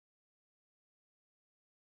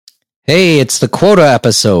Hey, it's the quota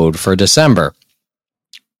episode for December.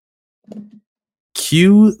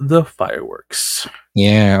 Cue the fireworks.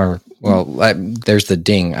 Yeah, there's the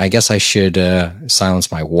ding. I guess I should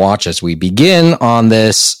silence my watch as we begin on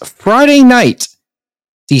this Friday night,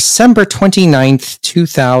 December 29th,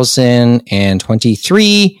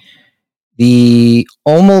 2023. The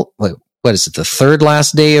what is it, the third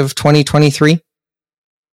last day of 2023?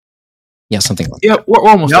 Yeah, something like that. Yeah, we're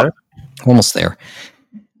almost there. Almost there.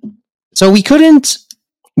 So we couldn't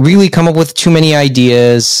really come up with too many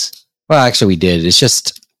ideas. Well, actually we did. It's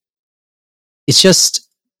just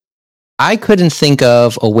I couldn't think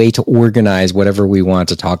of a way to organize whatever we want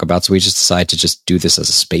to talk about, so we just decided to just do this as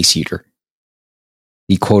a space heater.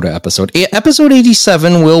 The quota episode. Episode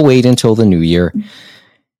 87 will wait until the new year.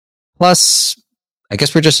 Plus, I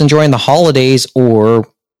guess we're just enjoying the holidays or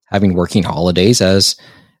having working holidays, as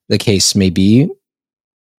the case may be.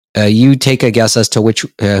 You take a guess as to which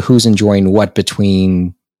who's enjoying what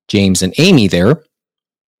between James and Amy there.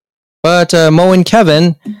 But Mo and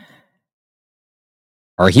Kevin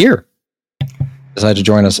are here. Decided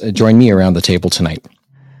to join me around the table tonight.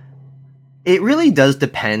 It really does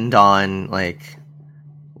depend on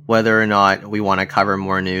whether or not we want to cover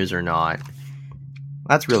more news or not.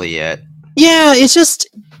 That's really it. Yeah, it's just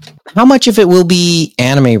how much of it will be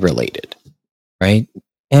anime related, right?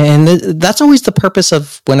 And that's always the purpose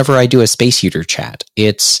of whenever I do a space heater chat.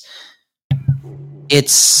 It's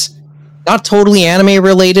not totally anime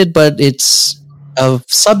related, but it's a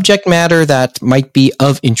subject matter that might be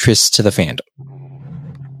of interest to the fandom.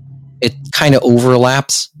 It kind of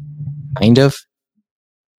overlaps, kind of.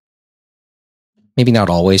 Maybe not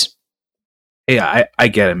always. Yeah, I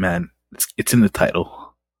get it, man. It's in the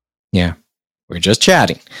title. Yeah, we're just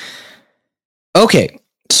chatting. Okay,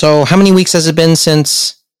 so how many weeks has it been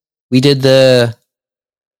since we did the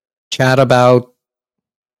chat about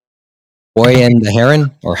Boy and the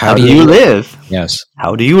Heron? Or how do you live? Yes.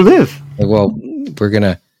 How do you live? Well, we're going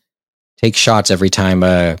to take shots every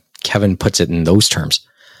time Kevin puts it in those terms.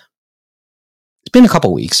 It's been a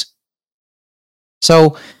couple weeks.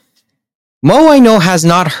 So, Mo, I know, has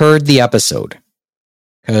not heard the episode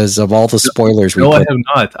because of all the spoilers we put. No, I have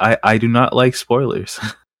not. I do not like spoilers.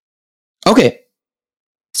 Okay.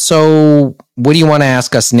 So, what do you want to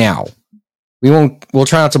ask us now? We'll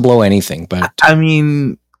try not to blow anything, but I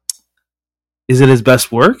mean, is it his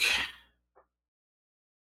best work?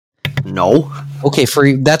 No. Okay,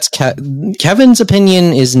 that's Kevin's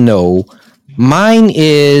opinion is no. Mine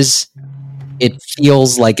is it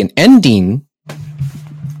feels like an ending.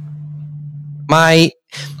 I'm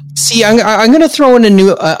going to throw in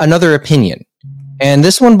another opinion. And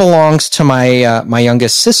this one belongs to my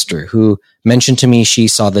youngest sister, who mentioned to me she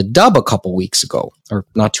saw the dub a couple weeks ago, or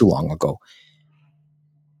not too long ago.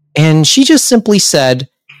 And she just simply said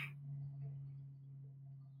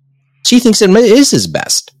she thinks it is his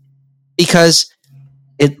best. Because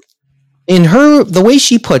the way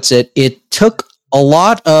she puts it, it took a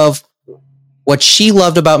lot of what she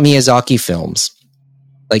loved about Miyazaki films,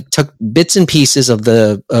 took bits and pieces of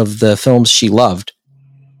the films she loved,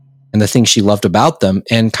 and the things she loved about them,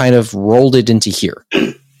 and kind of rolled it into here.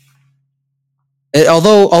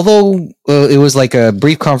 Although it was like a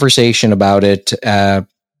brief conversation about it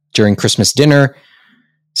during Christmas dinner,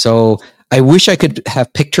 so I wish I could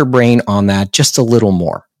have picked her brain on that just a little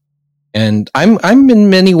more. And I'm in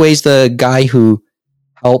many ways the guy who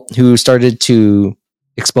started to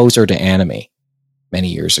expose her to anime many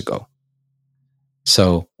years ago.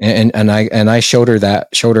 So and I showed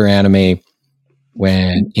her anime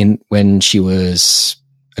when she was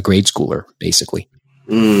a grade schooler, basically.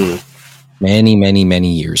 Many, many,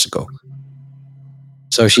 many years ago.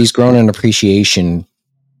 So she's grown an appreciation,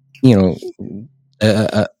 a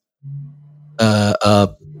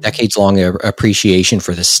decades-long appreciation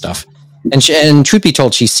for this stuff. And truth be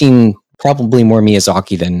told, she's seen probably more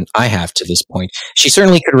Miyazaki than I have to this point. She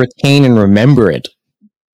certainly could retain and remember it.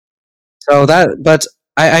 But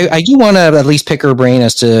I do want to at least pick her brain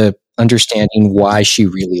as to understanding why she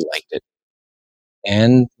really liked it.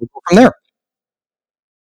 And we'll go from there.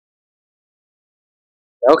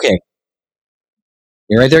 Okay.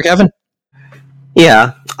 You right there, Kevin?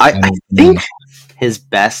 Yeah. I think his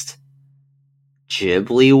best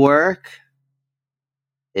Ghibli work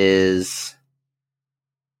is...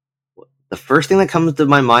 The first thing that comes to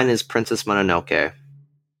my mind is Princess Mononoke.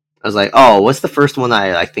 I was like, oh, what's the first one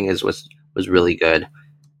that I think was really good?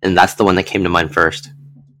 And that's the one that came to mind first.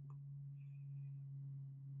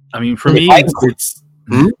 I mean, for me, it's...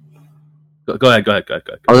 Go ahead. I was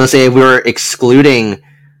going to say, if we were excluding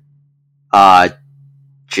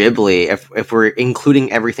Ghibli, if we're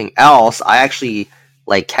including everything else, I actually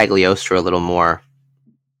like Cagliostro a little more.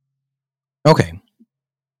 Okay.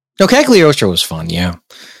 No, Cagliostro was fun, yeah.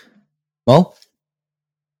 Well,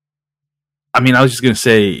 I mean, I was just gonna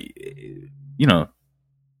say,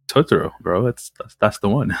 Totoro, bro. That's the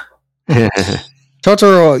one.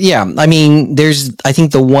 Totoro, yeah. I mean, I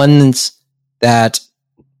think the ones that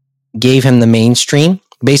gave him the mainstream,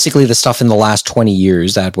 basically the stuff in the last 20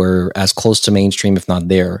 years that were as close to mainstream, if not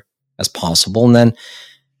there, as possible. And then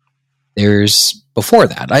there's before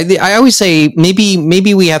that. I always say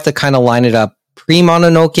maybe we have to kind of line it up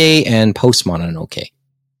pre-Mononoke and post-Mononoke.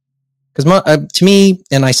 Because to me,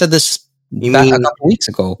 and I said this a couple weeks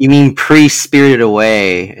ago. You mean pre-Spirited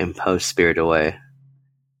Away and post-Spirited Away?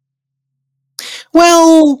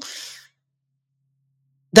 Well,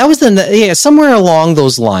 that was somewhere along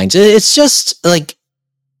those lines. It's just like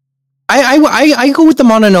I go with the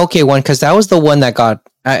Mononoke one because that was the one that got.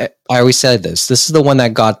 I always said this. This is the one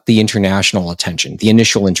that got the international attention, the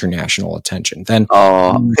initial international attention. Then,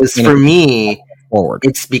 because for me,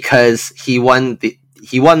 it's because he won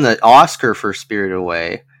the Oscar for Spirited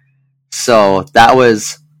Away, so that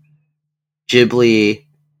was Ghibli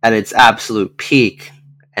at its absolute peak,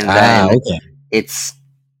 and then it's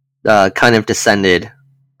kind of descended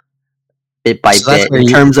bit by bit in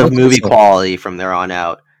terms of movie quality from there on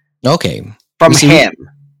out. Okay, from him.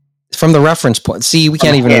 From the reference point. See, we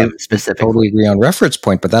can't even totally agree on reference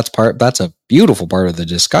point, but that's a beautiful part of the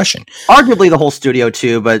discussion. Arguably the whole studio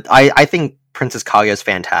too, but I think Princess Kaguya is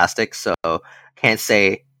fantastic, so can't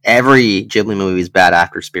say every Ghibli movie is bad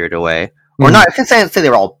after Spirited Away. Or not, I can't say they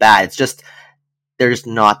were all bad, it's just they're just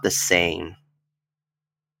not the same.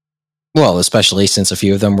 Well, especially since a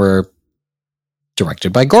few of them were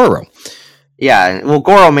directed by Goro. Yeah, well,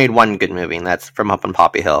 Goro made one good movie, and that's From Up on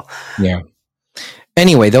Poppy Hill. Yeah.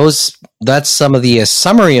 Anyway, that's some of the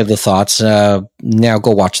summary of the thoughts. Now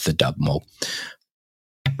go watch the dub, Mo.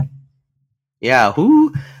 Yeah,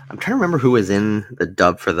 I'm trying to remember who was in the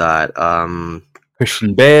dub for that.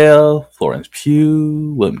 Christian Bale, Florence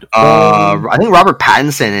Pugh, Willem Dafoe. I think Robert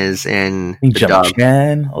Pattinson is in the dub.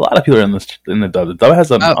 Chan. A lot of people are in the dub. The dub has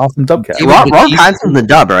an awesome dub cast. Robert Pattinson's in the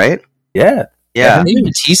dub, right? Yeah. Dave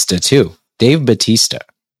Bautista too. Dave Bautista.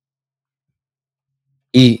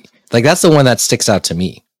 That's the one that sticks out to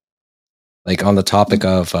me. Like on the topic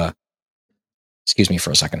of, excuse me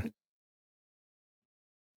for a second.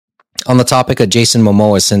 On the topic of Jason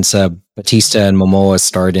Momoa, since Bautista and Momoa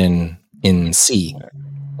starred in C,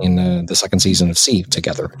 in the second season of C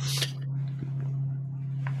together.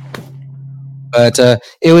 But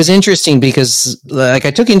it was interesting because, like,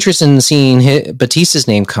 I took interest in seeing Bautista's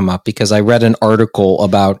name come up because I read an article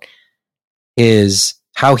about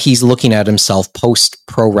how he's looking at himself post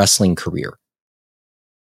pro wrestling career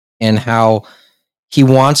and how he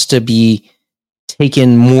wants to be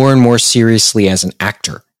taken more and more seriously as an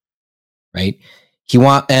actor, right?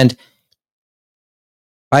 And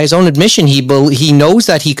by his own admission, he knows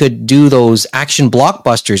that he could do those action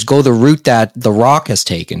blockbusters, go the route that The Rock has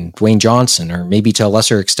taken, Dwayne Johnson, or maybe to a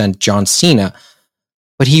lesser extent, John Cena.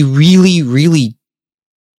 But he really, really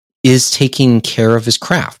is taking care of his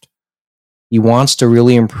craft. He wants to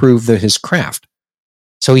really improve his craft.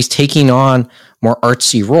 So he's taking on more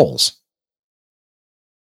artsy roles.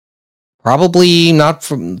 Probably at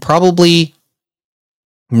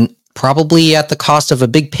the cost of a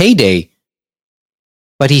big payday,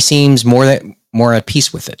 but he seems more at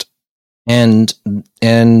peace with it. And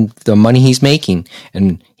the money he's making,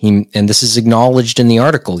 and this is acknowledged in the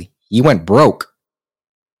article, he went broke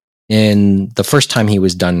in the first time he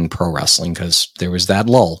was done in pro wrestling because there was that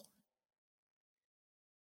lull.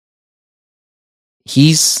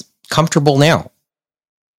 He's comfortable now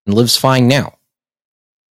and lives fine now.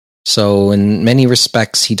 So in many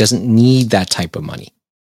respects, he doesn't need that type of money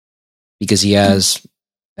because he has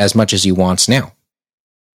as much as he wants now.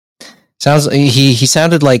 He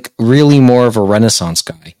sounded like really more of a Renaissance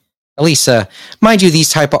guy. At least, mind you,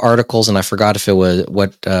 these type of articles, and I forgot if it was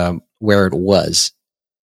where it was.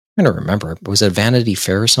 I'm trying to remember. Was it Vanity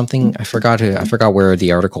Fair or something? I forgot where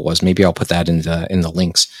the article was. Maybe I'll put that in the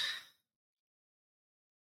links.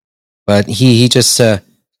 But he just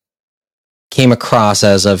came across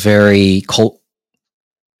as a very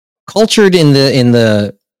cultured in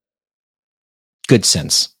the good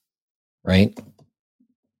sense, right?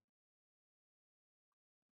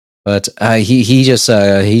 But he just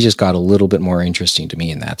got a little bit more interesting to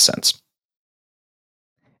me in that sense.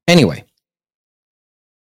 Anyway,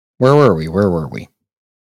 where were we?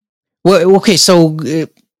 Well, okay, so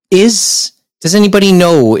does anybody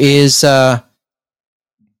know, is The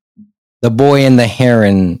Boy and the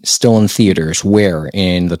Heron still in theaters? Where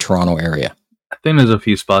in the Toronto area? I think there's a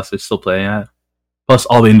few spots they're still playing at. Plus,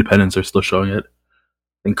 all the independents are still showing it.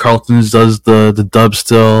 I think Carlton's does the dub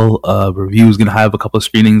still. Review is going to have a couple of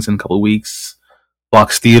screenings in a couple of weeks.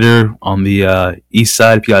 Fox Theater on the east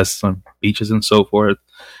side, if you guys some beaches and so forth,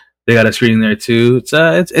 they got a screening there too.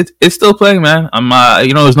 It's still playing, man. I'm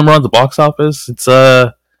it's number one at the box office. It's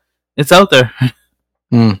out there.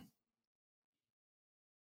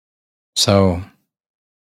 So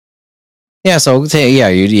yeah,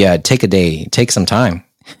 take a day, take some time.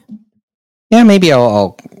 Yeah, maybe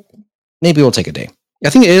maybe we'll take a day. I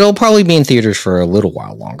think it'll probably be in theaters for a little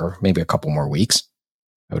while longer, maybe a couple more weeks,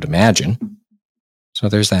 I would imagine. So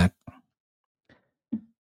there's that.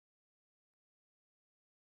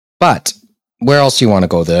 But where else do you want to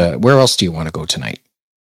go? Where else do you want to go tonight?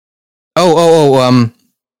 Mo,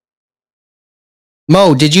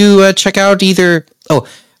 did you check out either? Oh,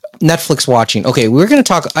 Netflix watching. Okay, we're going to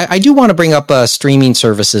talk. I do want to bring up streaming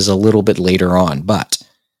services a little bit later on, but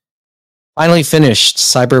finally finished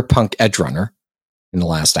Cyberpunk Edgerunner in the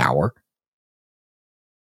last hour.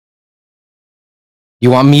 You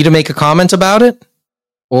want me to make a comment about it?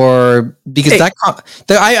 Or because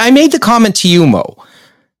I made the comment to you, Mo,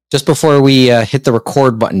 just before we hit the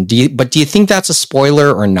record button. Do you think that's a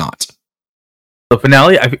spoiler or not? The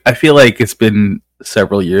finale, I feel like it's been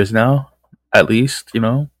several years now, at least, I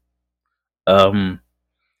don't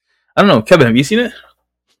know. Kevin, have you seen it?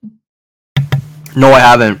 No, I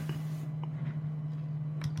haven't.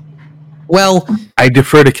 Well, I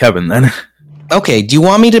defer to Kevin then. Okay, do you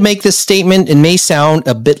want me to make this statement? It may sound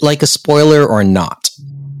a bit like a spoiler or not.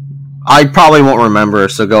 I probably won't remember,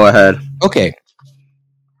 so go ahead. Okay.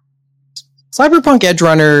 Cyberpunk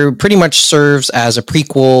Edgerunner pretty much serves as a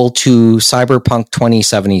prequel to Cyberpunk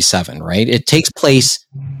 2077, right? It takes place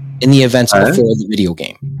in the events before the video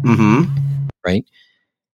game. Mm-hmm. Right?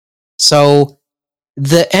 So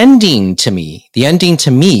the ending to me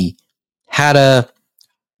had a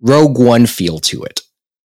Rogue One feel to it.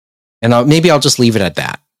 And maybe I'll just leave it at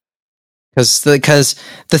that. Because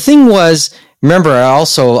the thing was, remember,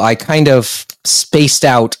 I kind of spaced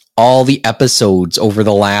out all the episodes over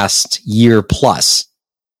the last year plus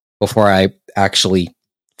before I actually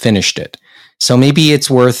finished it. So maybe it's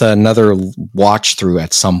worth another watch through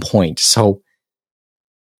at some point. So,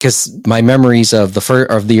 because my memories of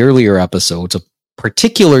the earlier episodes, of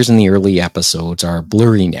particulars in the early episodes, are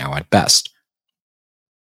blurry now at best.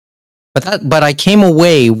 But I came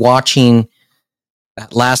away watching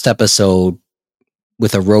that last episode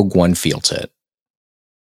with a Rogue One feel to it.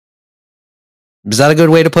 Is that a good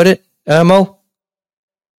way to put it, Mo?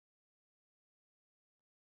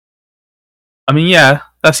 I mean, yeah,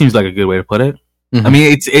 that seems like a good way to put it. Mm-hmm. I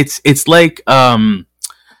mean, it's like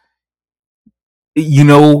you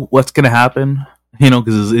know what's gonna happen,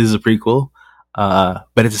 because it is a prequel,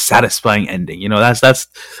 but it's a satisfying ending. That's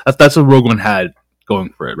what Rogue One had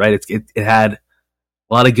going for it, right? It had a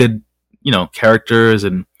lot of good, characters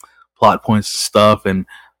and plot points and stuff, and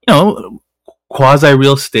quasi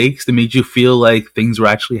real stakes that made you feel like things were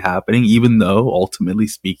actually happening, even though ultimately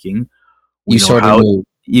speaking, you sort of know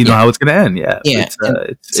how it's going to end. Yeah.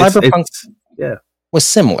 Cyberpunk was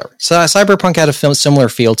similar. So Cyberpunk had a similar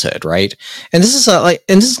feel to it, right? And this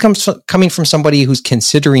is coming from somebody who's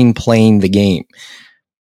considering playing the game.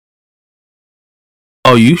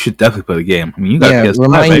 Oh, you should definitely play the game. I mean, you got PS5.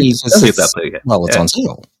 Remind me, well, it's on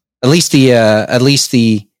sale. At least the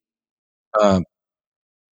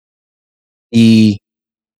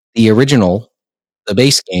original, the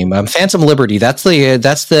base game, Phantom Liberty. That's the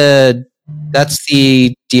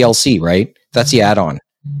DLC, right? That's the add-on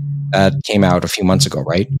that came out a few months ago,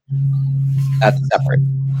 right? That's separate.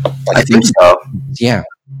 I think so. Yeah.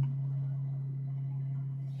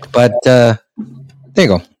 But there you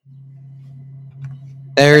go.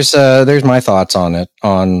 There's my thoughts on it,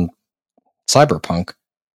 on Cyberpunk.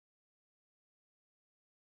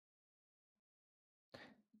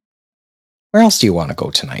 Where else do you want to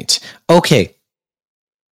go tonight? Okay.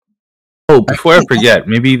 Oh, before I forget,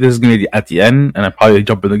 maybe this is going to be at the end, and I'm probably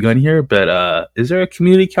jumping the gun here, but is there a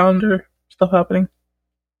community calendar stuff happening?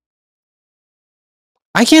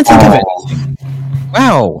 I can't think of it.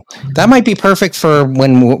 Wow, that might be perfect for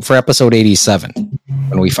episode 87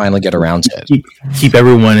 when we finally get around to it. Keep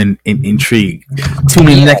everyone intrigued. Tune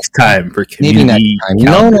in next time for community. Maybe next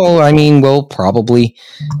time. No. I mean, we'll probably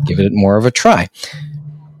give it more of a try.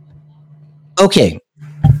 Okay.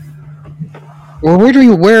 Well,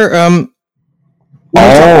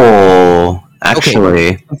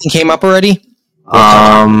 actually, something came up already.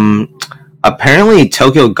 Apparently,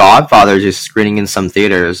 Tokyo Godfathers is screening in some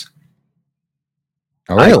theaters.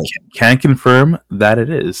 Oh, really? I can confirm that it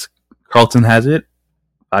is. Carlton has it,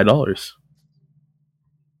 $5.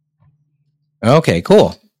 Okay,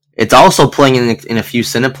 cool. It's also playing in a few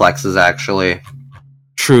Cineplexes, actually.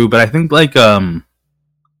 True, but I think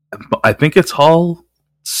I think it's all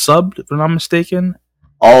subbed, if I'm not mistaken.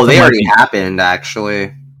 Oh, they already happened,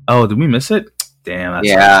 actually. Oh, did we miss it? Damn, that's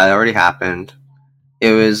it already happened.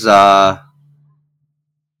 It was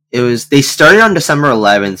they started on December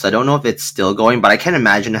 11th, so I don't know if it's still going, but I can't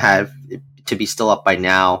imagine it to be still up by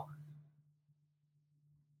now.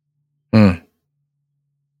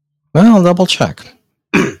 Well, double check.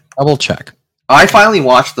 Double check. I finally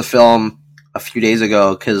watched the film a few days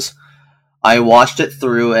ago because I watched it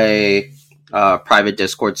through a private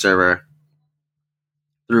Discord server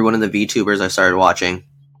through one of the VTubers I started watching.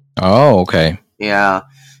 Oh, okay. Yeah.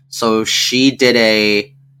 So she did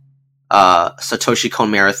a Satoshi Kon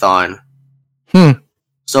marathon.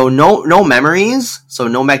 So no memories, so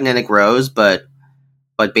no Magnetic Rose, but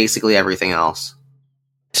basically everything else.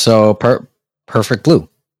 So Perfect Blue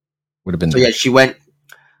would have been. So yeah, she went.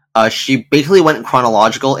 She basically went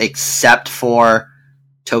chronological, except for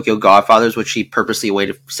Tokyo Godfathers, which she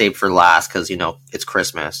purposely saved for last because it's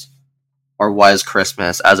Christmas, or was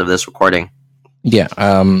Christmas as of this recording. Yeah.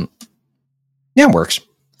 Yeah, it works.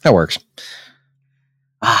 That works.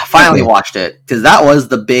 Finally watched it because that was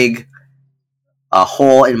the big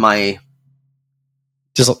hole in my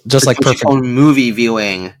just like Perfect movie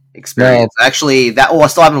viewing experience. No. Actually, I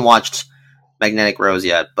still haven't watched Magnetic Rose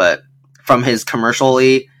yet, but from his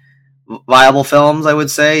commercially viable films, I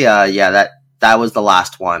would say, that was the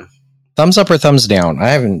last one. Thumbs up or thumbs down?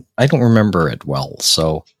 I don't remember it well,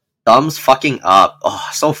 so thumbs fucking up. Oh,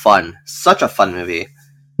 so fun! Such a fun movie.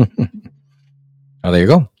 Oh, there you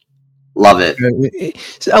go. Love it.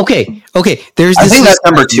 Okay. I think that's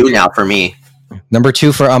number 2 now for me. Number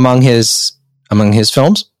 2 for among his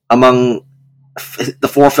films? Among the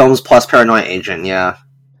 4 films plus Paranoia Agent, yeah.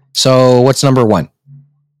 So what's number 1?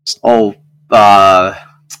 Oh,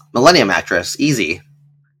 Millennium Actress. Easy.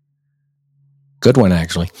 Good one,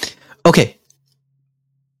 actually. Okay.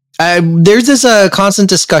 There's this constant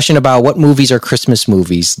discussion about what movies are Christmas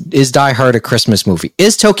movies. Is Die Hard a Christmas movie?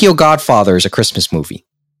 Is Tokyo Godfathers a Christmas movie?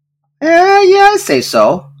 Yeah, I'd say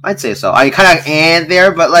so. I kind of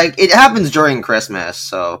there, but it happens during Christmas,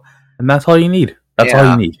 so. And that's all you need. That's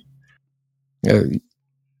all you need.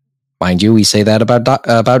 Mind you, we say that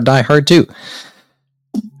about Die Hard too.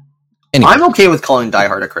 Anyway. I'm okay with calling Die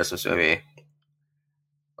Hard a Christmas movie.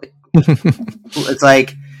 It's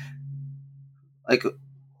like,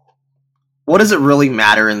 what does it really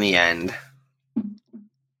matter in the end?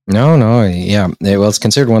 No, yeah. Well, it's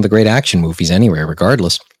considered one of the great action movies anyway,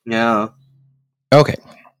 regardless. Yeah. Okay.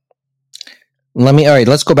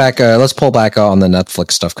 Let's go back. Let's pull back on the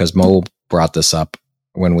Netflix stuff because Mo brought this up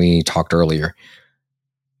when we talked earlier.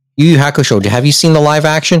 Yu Yu Hakusho, have you seen the live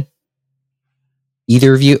action?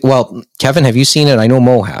 Either of you? Well, Kevin, have you seen it? I know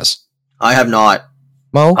Mo has. I have not.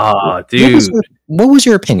 Mo? Dude. What was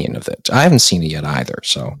your opinion of it? I haven't seen it yet either,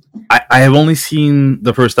 so. I have only seen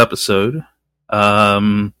the first episode.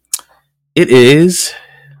 It is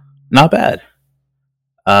not bad.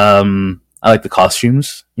 I like the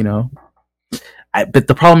costumes, but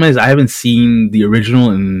the problem is I haven't seen the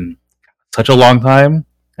original in such a long time,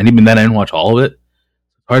 and even then I didn't watch all of it.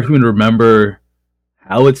 It's hard for me to remember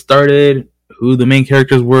how it started, who the main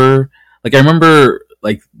characters were. I remember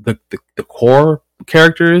the core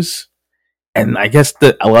characters, and I guess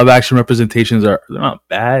the live action representations they're not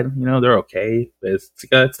bad, they're okay. But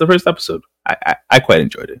it's the first episode. I quite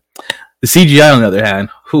enjoyed it. The CGI, on the other hand,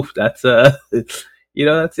 that's they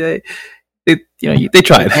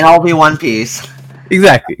tried. And all be One Piece.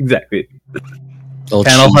 Exactly. We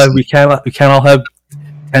can't all have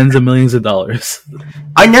tens of millions of dollars.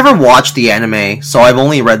 I never watched the anime, so I've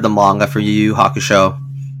only read the manga for Yu Yu Hakusho.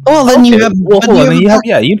 Well, then you have.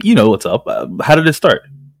 You know what's up. How did it start?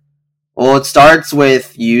 Well, it starts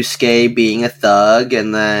with Yusuke being a thug,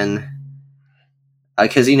 and then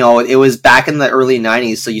because it was back in the early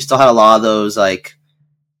 '90s, so you still had a lot of those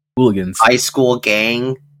hooligans, high school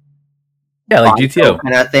gang, like GTO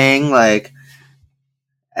kind of thing,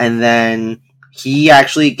 and then he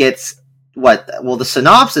actually gets the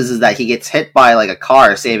synopsis is that he gets hit by a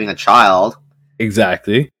car saving a child.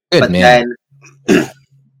 Exactly. But then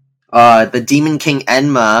the Demon King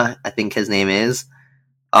Enma, I think his name is.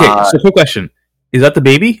 Okay, so quick question. Is that the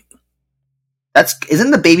baby?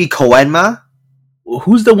 Isn't the baby Koenma?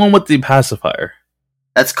 Who's the one with the pacifier?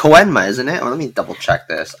 That's Koenma, isn't it? Let me double check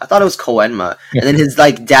this. I thought it was Koenma. And then his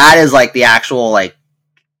dad is the actual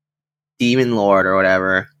demon lord or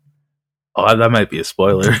whatever. Oh, that might be a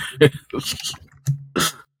spoiler.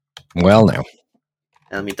 Well, now.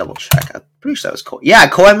 Let me double check. I'm pretty sure that was Koenma. Yeah,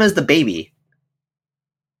 Koenma is the baby.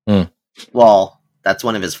 Well, that's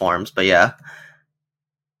one of his forms, but yeah.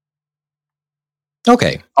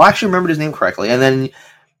 Okay. I'll actually remember his name correctly. And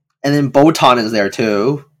then Botan is there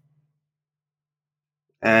too.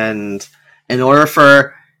 And in order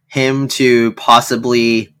for him to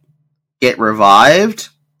possibly get revived,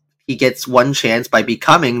 he gets one chance by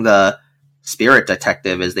becoming the spirit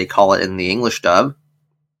detective, as they call it in the English dub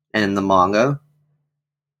and in the manga.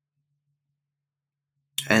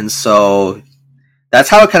 And so that's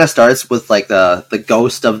how it kind of starts with like the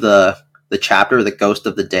ghost of the chapter, the ghost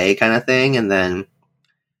of the day kind of thing, and then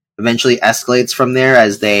eventually escalates from there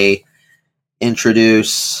as they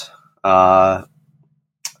introduce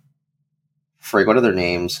what are their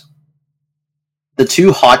names? The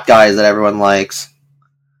two hot guys that everyone likes.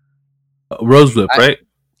 Rosewhip, right?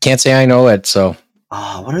 Can't say I know it, so.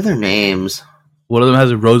 What are their names? One of them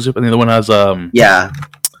has a Rosewhip, and the other one has yeah.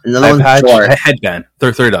 Another one's short. Headband.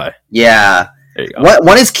 Third eye. Yeah. There you go.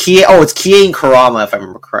 What is Kie? Oh, it's Kie and Kurama, if I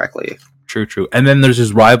remember correctly. True. And then there's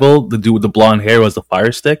his rival, the dude with the blonde hair, was the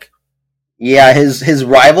Fire Stick. Yeah, his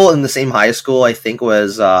rival in the same high school, I think,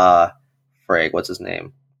 was what's his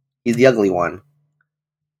name? He's the ugly one.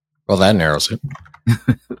 Well, that narrows it.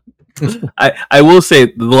 I will say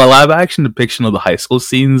the live action depiction of the high school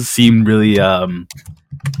scenes seemed really I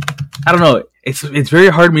don't know. It's very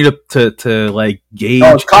hard for me to like gauge.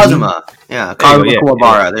 Oh, it's Kazuma. Yeah, Kazuma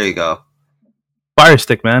Kuwabara. Yeah. There you go. Fire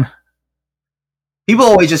Stick, man. People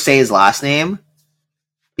always just say his last name.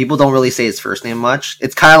 People don't really say his first name much.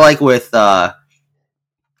 It's kind of like with Katsuya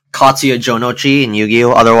Jonochi in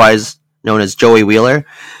Yu-Gi-Oh!, otherwise known as Joey Wheeler.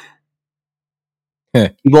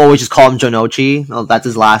 People always just call him Jonochi. Oh, that's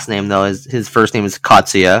his last name, though. His first name is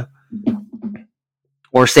Katsuya.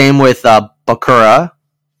 Or same with Bakura.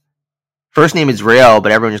 First name is Ryo,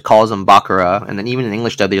 but everyone just calls him Bakura. And then even in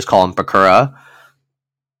English dub, they just call him Bakura.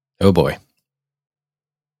 Oh, boy.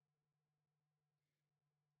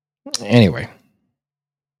 Anyway.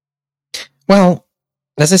 Well,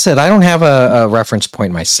 as I said, I don't have a reference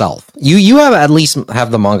point myself. You have at least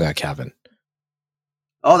have the manga, Kevin.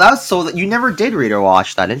 Oh, that's so that you never did read or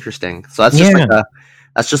watch that. Interesting. So that's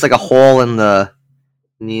just like a hole in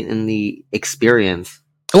the experience.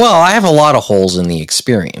 Well, I have a lot of holes in the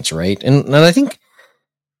experience, right? And I think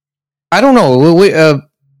I don't know.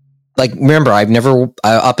 Like remember, I've never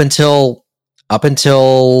up until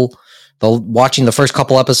watching the first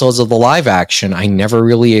couple episodes of the live action, I never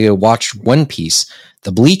really watched One Piece.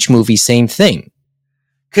 The Bleach movie, same thing.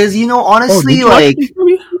 Because honestly,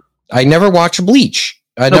 I never watched Bleach.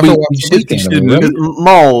 I never watched Bleach.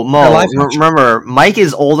 Mo, remember, Mike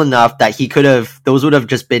is old enough that those would have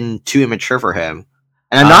just been too immature for him.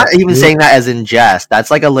 And I'm not even saying that as in jest.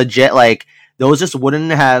 That's like a legit, like, those just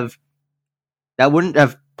wouldn't have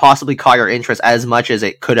possibly caught your interest as much as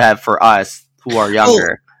it could have for us who are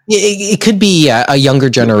younger. It could be a younger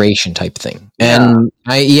generation type thing. And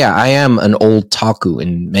I am an old taku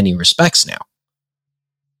in many respects now.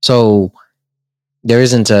 So there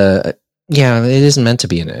isn't it isn't meant to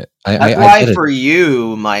be in it. That's why for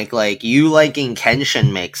you, Mike, like, you liking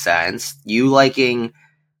Kenshin makes sense. You liking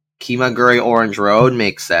Kimagure Orange Road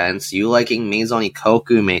makes sense. You liking Maison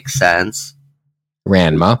Ikoku makes sense.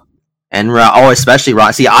 Ranma. And especially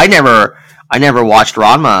Ranma. See, I never watched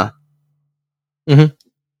Ranma. Mm-hmm.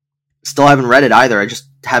 Still haven't read it either. I just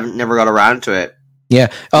never got around to it. Yeah.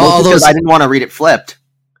 Because I didn't want to read it flipped.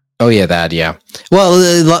 Oh yeah, that, yeah. Well,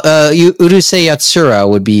 Urusei Yatsura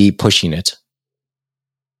would be pushing it.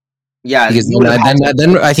 Yeah, because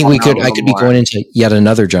then I think I could be going into yet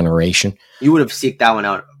another generation. You would have seeked that one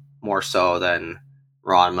out more so than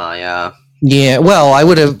Ranma, yeah. Yeah, well, I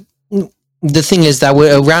would have. The thing is that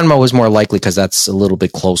Ranma was more likely because that's a little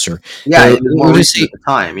bit closer. Yeah, it was more recent at the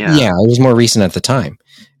time. Yeah, it was more recent at the time.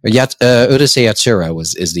 Urusei Yatsura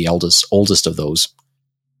is the oldest of those.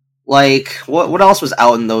 Like, what else was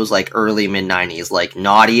out in those, like, early mid-90s? Like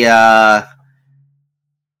Nadia,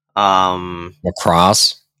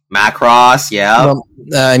 Macross, yeah. Well,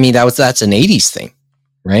 I mean that's an '80s thing,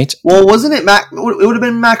 right? Well, wasn't it it would have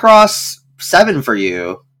been Macross 7 for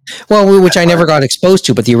you? Well, which I never got exposed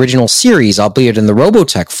to, but the original series, albeit in the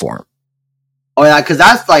Robotech form. Oh yeah, because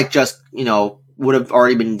that's like just would have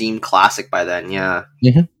already been deemed classic by then. Yeah.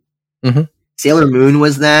 Mm-hmm. Mm-hmm. Sailor Moon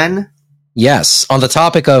was then. Yes, on the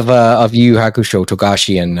topic of Yu Yu Hakusho,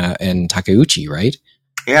 Togashi and Takeuchi, right?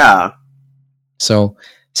 Yeah. So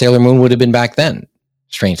Sailor Moon would have been back then,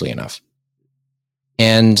 strangely enough.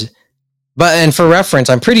 And for reference,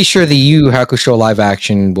 I'm pretty sure the Yu Yu Hakusho live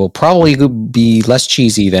action will probably be less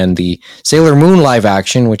cheesy than the Sailor Moon live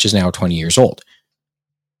action, which is now 20 years old.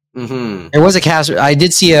 Mm-hmm. There was a cast. I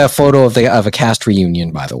did see a photo of a cast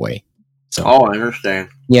reunion, by the way. So, I understand.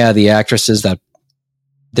 Yeah, the actresses that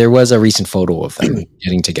there was a recent photo of them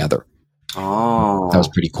getting together. Oh, that was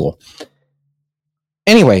pretty cool.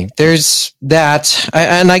 Anyway, there's that,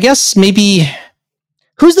 and I guess maybe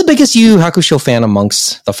who's the biggest Yu Yu Hakusho fan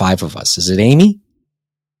amongst the five of us? Is it Amy?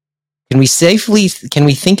 Can we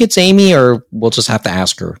think it's Amy, or we'll just have to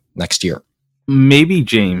ask her next year? Maybe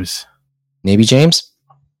James. Maybe James?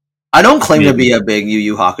 I don't claim to be a big Yu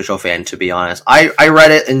Yu Hakusho fan, to be honest. I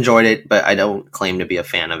read it, enjoyed it, but I don't claim to be a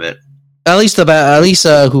fan of it. At least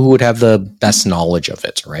who would have the best knowledge of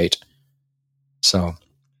it, right? So,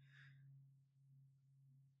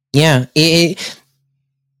 yeah.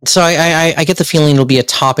 So I get the feeling it'll be a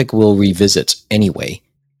topic we'll revisit anyway.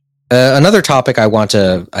 Another topic I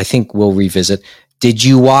think we'll revisit. Did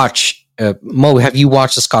you watch, Mo, have you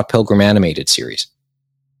watched the Scott Pilgrim animated series?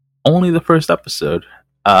 Only the first episode.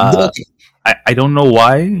 I don't know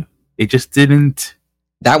why. It just didn't.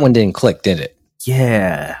 That one didn't click, did it?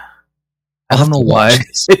 Yeah. I don't know why.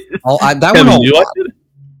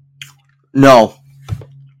 No.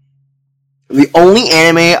 The only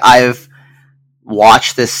anime I've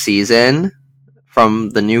watched this season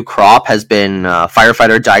from the new crop has been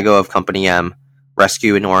Firefighter Daigo of Company M,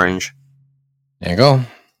 Rescue in Orange. There you go.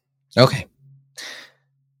 Okay.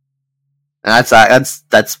 And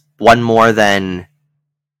that's one more than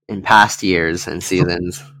in past years and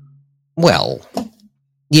seasons. Well,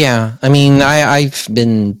 yeah. I mean, I've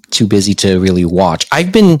been too busy to really watch.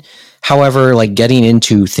 I've been, however, like getting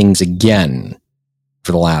into things again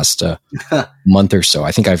for the last month or so.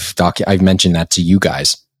 I think I've mentioned that to you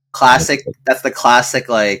guys. Classic. That's the classic,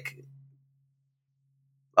 like,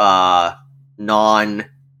 non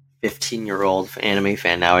 15-year-old anime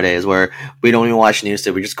fan nowadays, where we don't even watch news.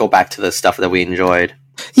 We just go back to the stuff that we enjoyed.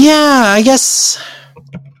 Yeah, I guess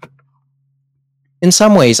in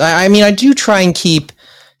some ways. I mean, I do try and keep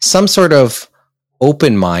some sort of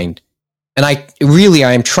open mind, and I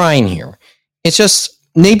am trying here. It's just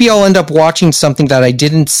maybe I'll end up watching something that I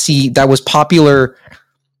didn't see that was popular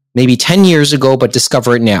maybe 10 years ago, but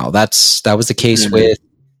discover it now. That was the case with,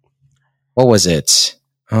 what was it?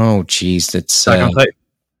 Oh, geez, it's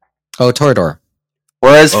Toradora.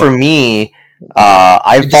 Whereas for me,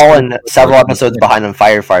 I've fallen several episodes behind on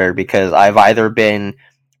Firefighter because I've either been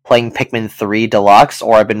playing Pikmin 3 Deluxe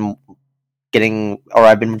or I've been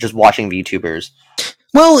just watching VTubers.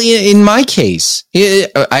 Well, in my case,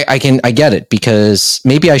 I get it, because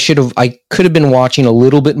maybe I could have been watching a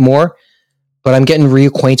little bit more, but I'm getting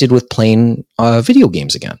reacquainted with playing video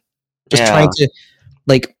games again. Just trying to,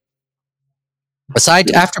 like,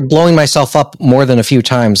 after blowing myself up more than a few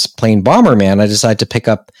times playing Bomberman, I decided to pick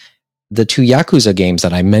up the two Yakuza games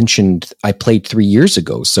that I mentioned I played 3 years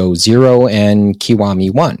ago. So 0 and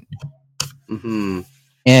Kiwami 1. Mm-hmm.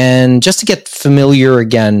 And just to get familiar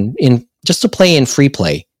again, just to play in free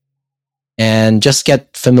play and just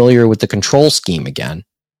get familiar with the control scheme again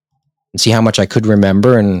and see how much I could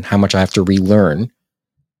remember and how much I have to relearn,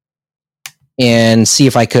 and see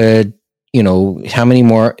if I could,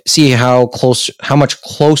 see how much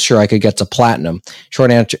closer I could get to platinum.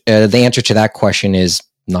 Short answer, the answer to that question is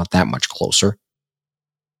not that much closer.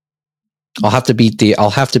 I'll have to beat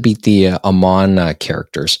the Amon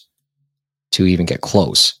characters to even get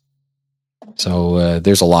close. So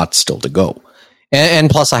there's a lot still to go, and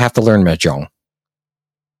plus I have to learn Mahjong.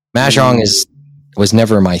 Mahjong was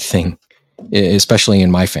never my thing, especially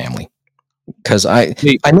in my family, because I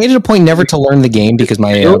made it a point never to learn the game because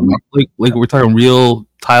my like we're talking real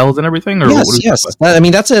tiles and everything. Or yes. I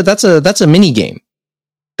mean that's a mini game.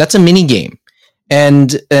 That's a mini game,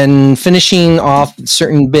 and finishing off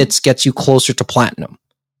certain bits gets you closer to platinum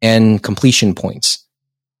and completion points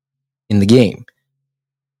in the game.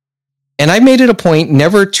 And I made it a point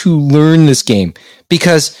never to learn this game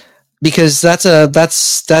because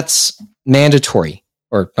that's mandatory,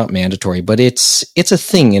 or not mandatory, but it's a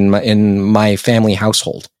thing in my family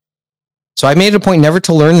household. So I made it a point never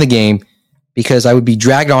to learn the game because I would be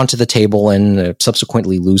dragged onto the table and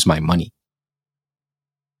subsequently lose my money.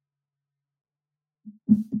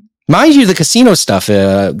 Mind you, the casino stuff,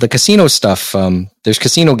 there's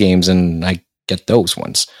casino games, and I get those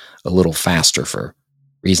ones a little faster for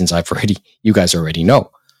reasons you guys already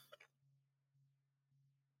know.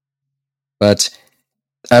 But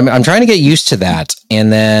I'm trying to get used to that,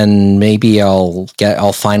 and then maybe I'll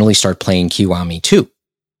finally start playing Kiwami 2.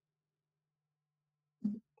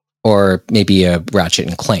 Or maybe a Ratchet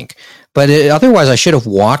and Clank. But otherwise I should have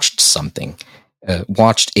watched something,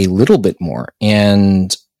 watched a little bit more,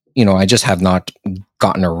 and I just have not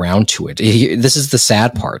gotten around to it. This is the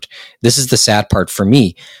sad part. This is the sad part for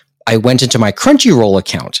me. I went into my Crunchyroll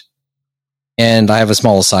account, and I have a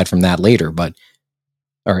small aside from that later, but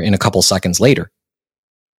or in a couple seconds later.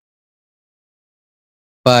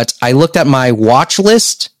 But I looked at my watch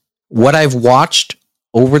list, what I've watched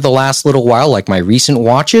over the last little while, like my recent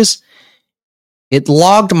watches. It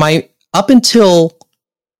logged my, up until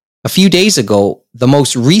a few days ago, the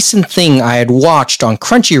most recent thing I had watched on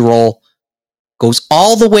Crunchyroll goes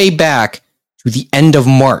all the way back to the end of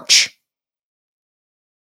March,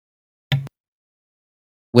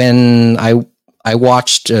 when I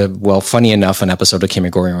watched, funny enough, an episode of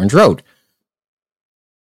Kimigori Orange Road.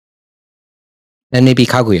 And maybe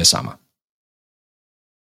Kaguya-sama.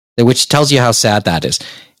 Which tells you how sad that is.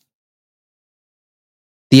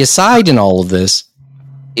 The aside in all of this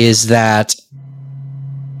is that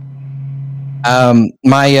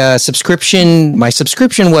my subscription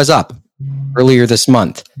was up earlier this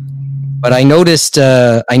month, but I noticed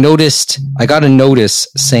I got a notice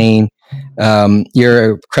saying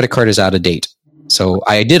your credit card is out of date. So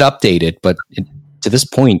I did update it, but to this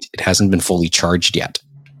point, it hasn't been fully charged yet.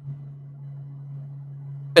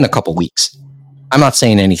 It's been a couple weeks. I'm not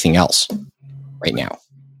saying anything else right now.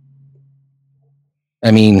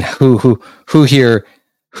 I mean, who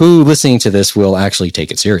listening to this will actually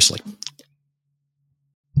take it seriously?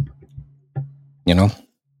 You know?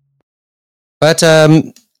 But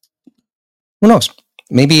who knows?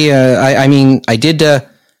 Maybe I did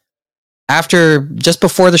after, just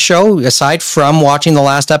before the show, aside from watching the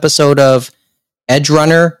last episode of Edge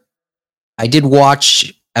Runner, I did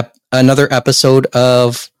watch another episode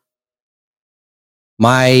of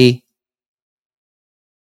my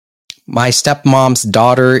stepmom's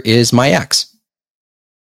daughter is my ex.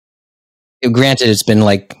 Granted, it's been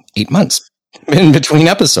like 8 months in between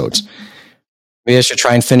episodes. Maybe I should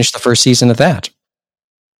try and finish the first season of that.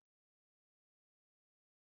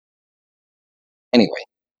 Anyway.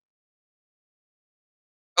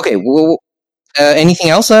 Okay, well, anything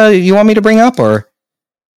else you want me to bring up, or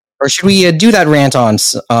should we do that rant on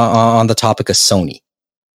the topic of Sony?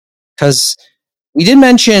 Because we did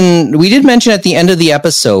mention at the end of the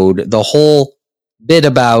episode the whole bit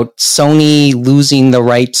about Sony losing the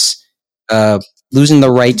rights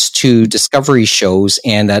to Discovery shows,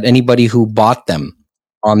 and that anybody who bought them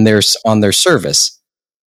on their service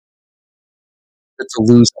to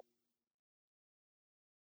lose them.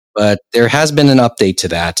 But there has been an update to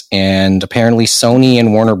that, and apparently Sony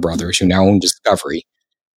and Warner Brothers, who now own Discovery,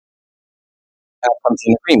 have come to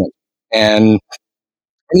an agreement. And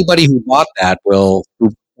anybody who bought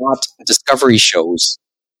Discovery shows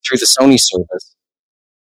through the Sony service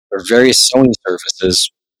or various Sony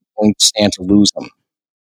services won't stand to lose them.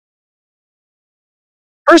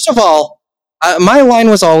 First of all, my line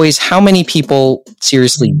was always, how many people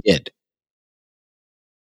seriously did?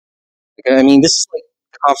 I mean, this is like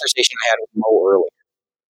the conversation I had with Mo earlier,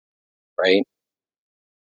 right?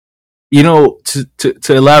 You know,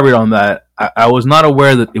 to elaborate on that, I was not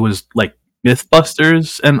aware that it was like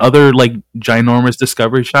Mythbusters and other like ginormous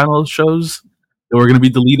Discovery Channel shows that were going to be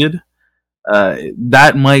deleted.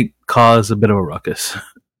 That might cause a bit of a ruckus.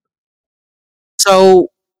 So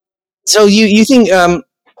you think,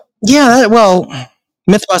 yeah, well,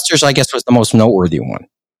 Mythbusters, I guess, was the most noteworthy one.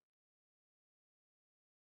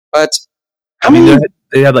 But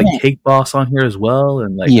they had like Cake Boss on here as well,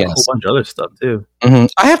 and like a whole bunch of other stuff too. Mm-hmm.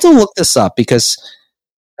 I have to look this up because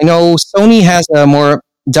I know Sony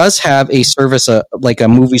does have a service, like a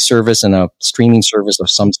movie service and a streaming service of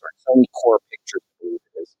some sort. Sony Core Pictures, I believe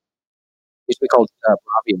it is. It's usually called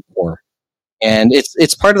Bravia Core, and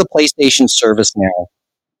it's part of the PlayStation service now.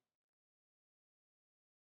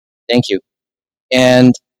 Thank you.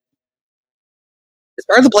 And it's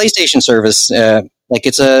part of the PlayStation service. Like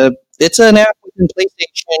it's an app within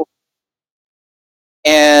PlayStation,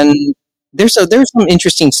 and there's some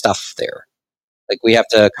interesting stuff there. Like we have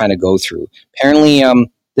to kind of go through. Apparently,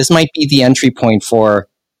 this might be the entry point for,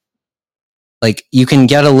 like, you can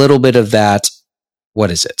get a little bit of that.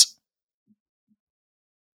 What is it?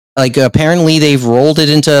 Like, apparently they've rolled it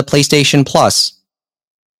into PlayStation Plus,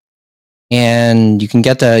 and you can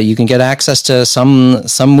get access to some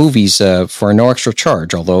movies for no extra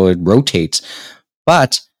charge, although it rotates.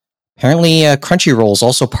 But apparently, Crunchyroll is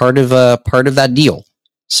also part of that deal.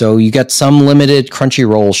 So you get some limited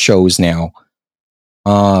Crunchyroll shows now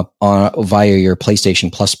via your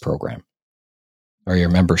PlayStation Plus program or your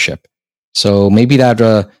membership. So maybe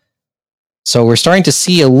that. So we're starting to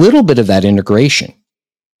see a little bit of that integration,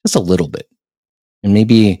 just a little bit, and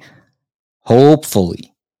maybe,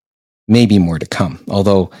 hopefully, maybe more to come.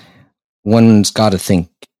 Although one's got to think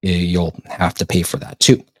you'll have to pay for that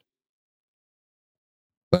too.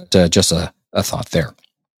 But just a thought there.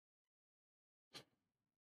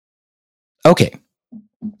 Okay.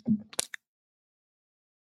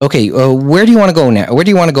 Okay, where do you want to go now? Where do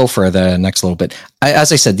you want to go for the next little bit?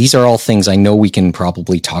 As I said, these are all things I know we can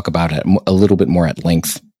probably talk about a little bit more at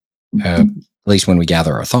length, at least when we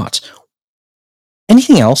gather our thoughts.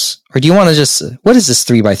 Anything else? Or do you want to just... What is this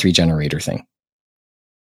 3x3 generator thing?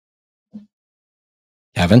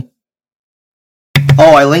 Kevin?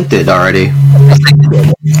 Oh, I linked it already.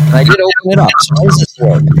 I did open it up. So how does this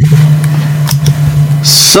work?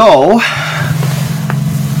 So,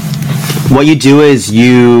 what you do is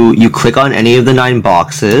you click on any of the 9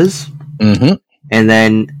 boxes, Mm-hmm. and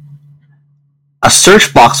then a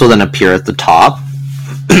search box will then appear at the top,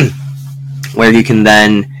 where you can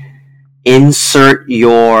then insert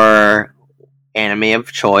your anime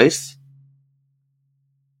of choice.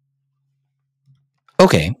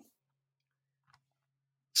 Okay.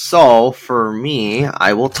 So, for me,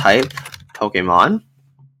 I will type Pokemon.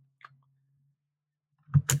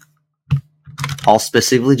 I'll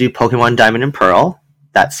specifically do Pokemon Diamond and Pearl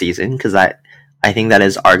that season, because I think that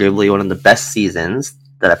is arguably one of the best seasons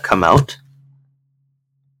that have come out.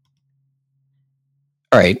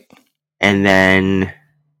 All right. And then...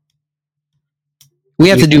 We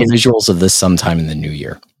have to do visuals of this sometime in the new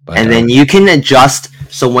year. But, and then you can adjust...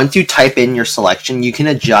 So once you type in your selection, you can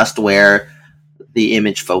adjust where the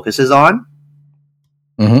image focuses on.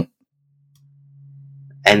 Mm-hmm.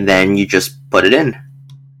 And then you just put it in.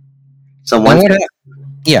 So once...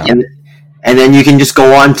 Yeah. And then you can just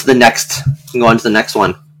go on to the next... You can go on to the next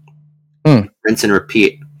one. Rinse and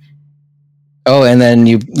repeat. Oh, and then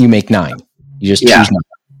you make 9. You just choose 9.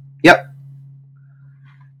 Yep.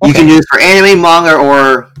 Okay. You can do this for anime, manga,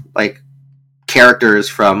 or like characters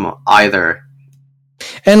from either.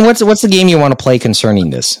 And what's the game you want to play concerning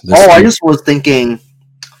this? I just was thinking,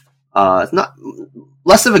 it's not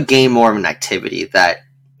less of a game, more of an activity. That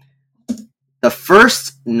the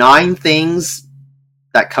first 9 things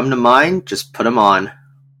that come to mind, just put them on.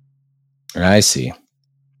 I see.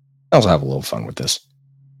 I'll also have a little fun with this.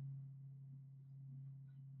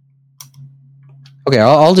 Okay,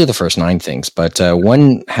 I'll do the first 9 things, but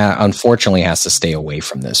one unfortunately has to stay away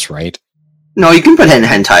from this, right? No, you can put it in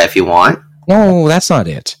hentai if you want. No, that's not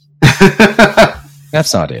it.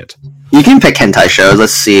 That's not it. You can pick hentai shows.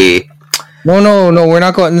 Let's see. No, we're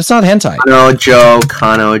not going. It's not hentai. Kanojo.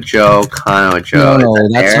 No,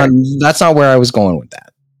 that's not where I was going with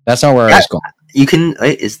that. That's not where I was going. You can.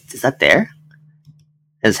 Wait, is that there?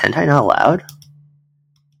 Is hentai not allowed?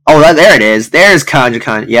 Oh, there it is. There's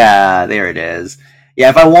Kanji. Yeah, there it is. Yeah,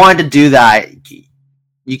 if I wanted to do that,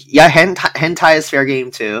 hentai is fair game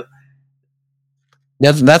too.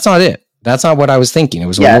 That's not it. That's not what I was thinking. It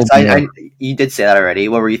was you did say that already.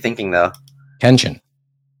 What were you thinking though? Kenshin.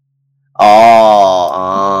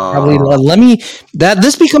 Oh. Probably let me.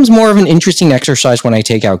 This becomes more of an interesting exercise when I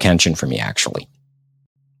take out Kenshin for me. Actually,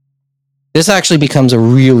 this actually becomes a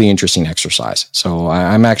really interesting exercise. So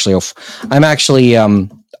I'm actually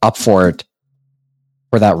up for it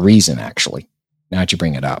for that reason. Actually, now that you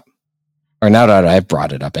bring it up, or now that I've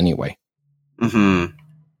brought it up anyway. Mm-hmm.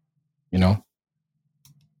 You know.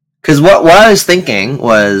 Because what I was thinking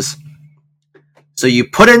was, so you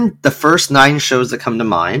put in the first 9 shows that come to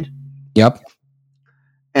mind. Yep.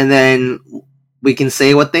 And then we can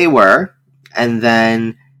say what they were. And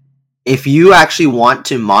then if you actually want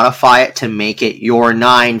to modify it to make it your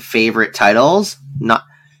 9 favorite titles,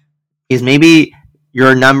 because maybe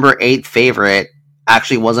your number 8 favorite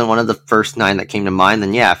actually wasn't one of the first 9 that came to mind,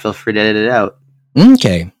 then yeah, feel free to edit it out.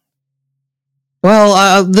 Okay.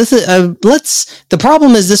 Well, this is the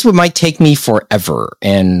problem is this might take me forever,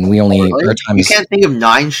 and we only our time. You can't think of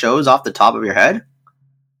 9 shows off the top of your head.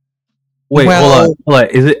 Wait, hold on.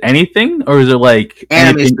 Is it anything, or is it like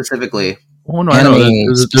anime anything? Specifically? Oh no, I know.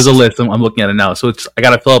 There's a list. I'm looking at it now. So I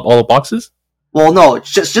gotta fill up all the boxes. Well, no.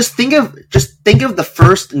 Just think of the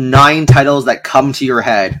first 9 titles that come to your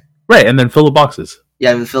head. Right, and then fill the boxes.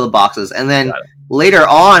 Yeah, and fill the boxes, and then later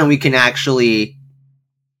on we can actually,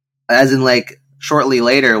 as in like. Shortly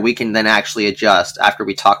later, we can then actually adjust after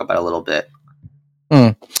we talk about it a little bit.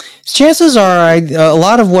 Chances are, a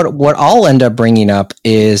lot of what I'll end up bringing up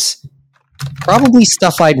is probably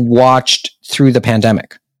stuff I'd watched through the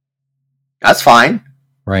pandemic. That's fine.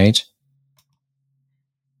 Right?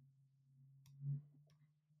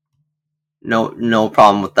 No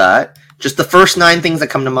problem with that. Just the first 9 things that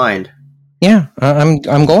come to mind. Yeah,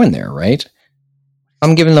 I'm going there, right?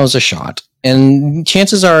 I'm giving those a shot. And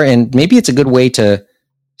chances are, and maybe it's a good way to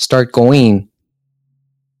start going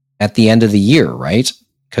at the end of the year, right?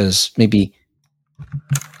 Because maybe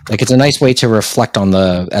like it's a nice way to reflect on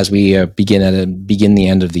as we begin the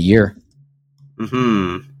end of the year.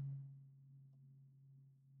 Hmm.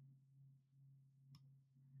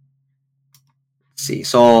 see.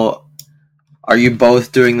 So, are you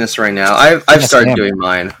both doing this right now? I've started doing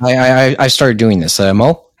mine. I started doing this.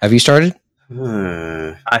 Mo, have you started?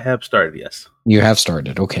 I have started. Yes, you have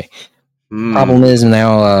started. Okay. Problem is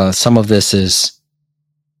now some of this is.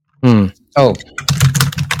 Oh.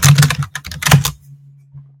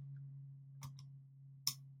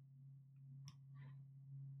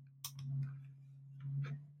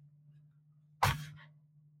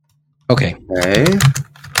 Okay.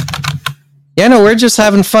 Yeah, no, we're just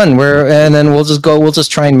having fun. And then we'll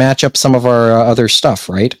just try and match up some of our other stuff,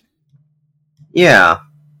 right? Yeah.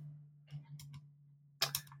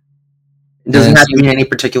 It doesn't have to be in any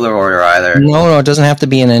particular order either. No, it doesn't have to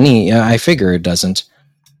be in any. I figure it doesn't.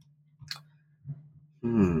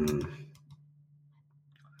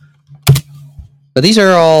 But these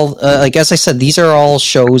are all, like as I said, these are all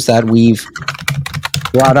shows that we've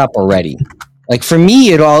brought up already. Like for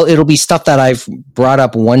me, it'll be stuff that I've brought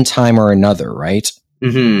up one time or another, right?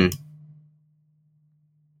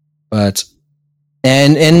 But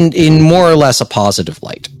and in more or less a positive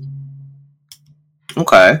light.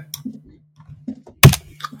 Okay.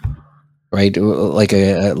 Right, like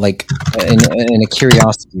in a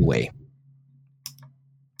curiosity way.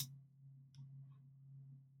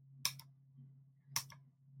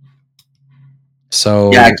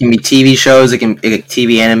 So yeah, it can be TV shows, it can be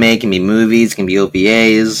TV anime, it can be movies, it can be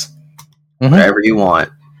OVAs, whatever you want.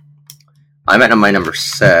 I'm at my number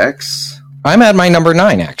 6. I'm at my number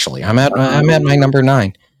 9. Actually, I'm at my number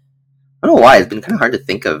 9. I don't know why it's been kind of hard to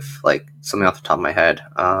think of like something off the top of my head.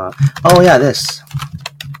 Oh yeah, this.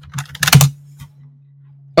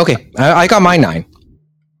 Okay, I got my 9.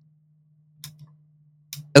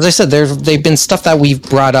 As I said, they've been stuff that we've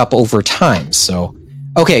brought up over time. So,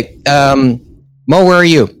 okay, Mo, where are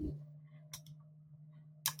you?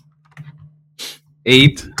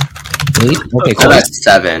 8. 8? Okay, cool. That's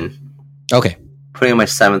 7. Okay. Putting in my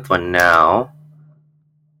 7th one now.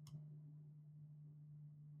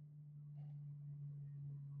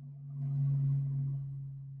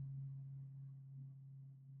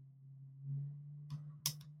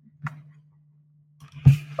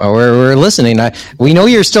 Oh, we're listening. We know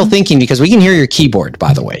you're still thinking because we can hear your keyboard,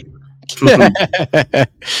 by the way.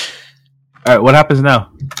 All right, what happens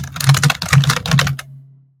now?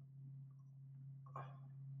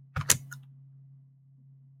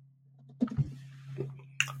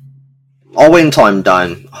 I'll wait until I'm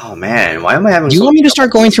done. Oh man, why am I having? Do you want me to start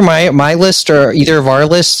going through my list or either of our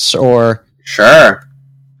lists or? Sure.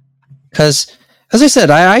 Because, as I said,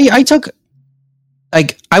 I took,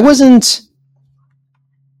 like, I wasn't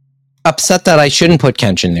upset that I shouldn't put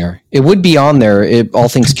Kenshin there. It would be on there, all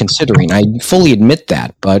things considering. I fully admit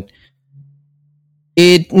that, but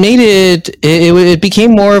it made it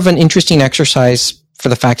became more of an interesting exercise for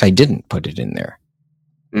the fact I didn't put it in there.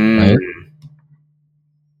 Right?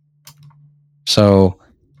 So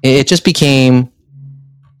it just became,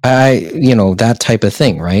 that type of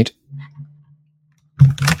thing, right?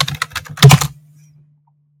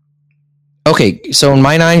 Okay, so in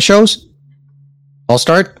my 9 shows, I'll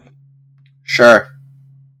start. Sure.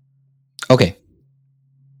 Okay.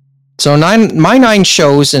 So my 9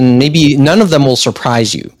 shows, and maybe none of them will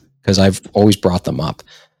surprise you because I've always brought them up.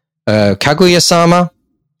 Kaguya-sama.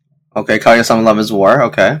 Okay, Kaguya-sama Love is War.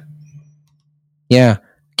 Okay. Yeah.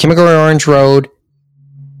 Kimagure Orange Road.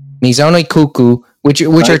 Mizane Kuku, which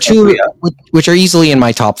are two, which are easily in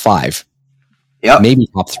my top 5. Yeah. Maybe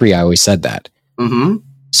top 3. I always said that.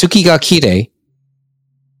 Tsuki ga Kirei.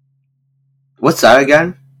 What's that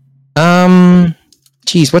again?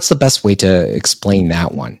 Geez, what's the best way to explain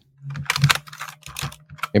that one?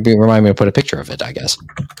 Maybe remind me to put a picture of it, I guess. I'm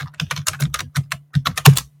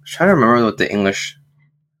trying to remember what the English...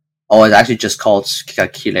 Oh, it's actually just called Tsuki ga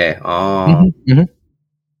Kirei. Oh.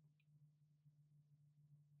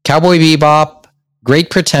 Cowboy Bebop, Great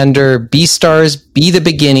Pretender, Beastars, Be the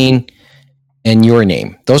Beginning, and Your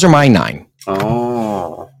Name. Those are my 9.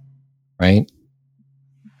 Oh. Right?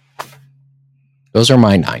 Those are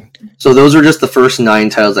my 9. So those are just the first 9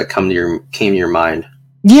 titles that came to your mind.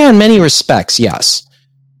 Yeah, in many respects, yes.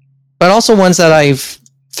 But also ones that I've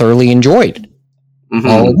thoroughly enjoyed.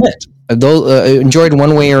 I'll admit. Enjoyed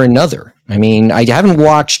one way or another. I mean, I haven't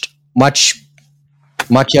watched much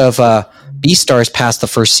of Beastars past the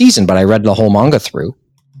first season, but I read the whole manga through.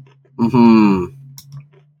 From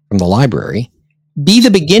the library. Be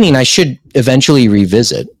the Beginning, I should eventually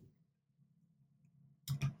revisit.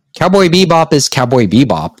 Cowboy Bebop is Cowboy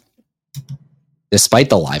Bebop, despite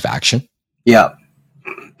the live action. Yeah.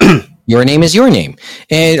 Your Name is Your Name.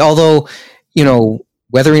 And although,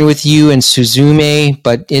 Weathering with You and Suzume,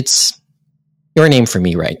 but it's Your Name for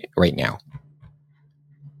me right now.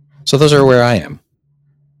 So those are where I am.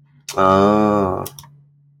 Oh.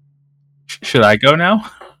 Should I go now?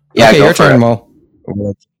 Yeah, okay, go your for turn, it. Mo.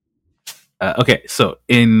 Okay, so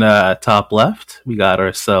in top left, we got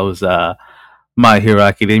ourselves My Hero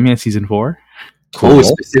Academia Season 4. Cool. Oh,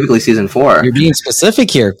 specifically season 4. You're being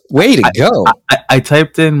specific here. Way to go. I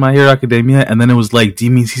typed in My Hero Academia, and then it was like, do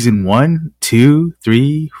you mean Season 1, 2,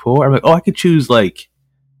 3, 4? I'm like, oh, I could choose like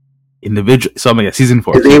individual. So I'm like, yeah, Season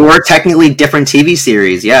 4. They were technically different TV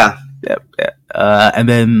series, yeah. Yep. And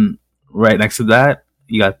then right next to that,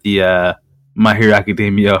 you got the My Hero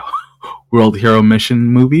Academia World Hero Mission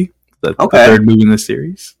movie, the third movie in the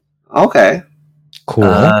series. Okay.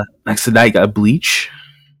 Cool. Next to that, you got Bleach.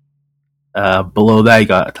 Below that, you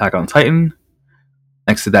got Attack on Titan.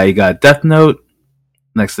 Next to that, you got Death Note.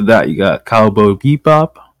 Next to that, you got Cowboy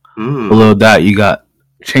Bebop. Below that, you got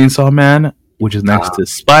Chainsaw Man, which is next to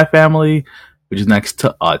Spy Family, which is next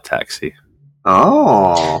to Odd Taxi.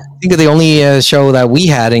 Oh. I think the only show that we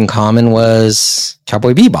had in common was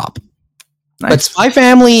Cowboy Bebop. Nice. But Spy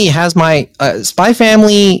Family has my... Spy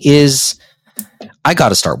Family is... I got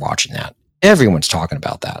to start watching that. Everyone's talking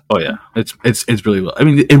about that. Oh yeah, it's really well. I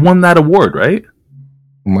mean, it won that award, right?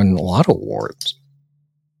 Won a lot of awards.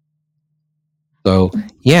 So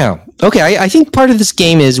yeah, okay. I think part of this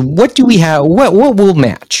game is what do we have? What will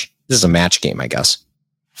match? This is a match game, I guess.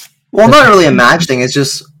 Well, not really a match thing. It's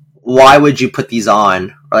just why would you put these on?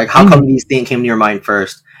 Or like, how come these things came to your mind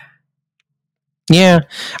first? Yeah,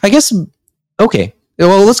 I guess. Okay.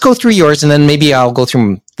 Well, let's go through yours, and then maybe I'll go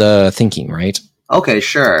through the thinking. Right? Okay,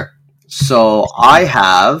 sure. So I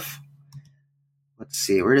have, let's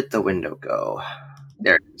see, where did the window go?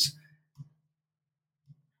 There it is.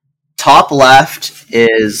 Top left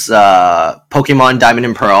is Pokemon Diamond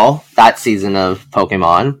and Pearl, that season of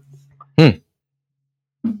Pokemon.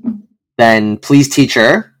 Then Please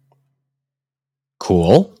Teacher.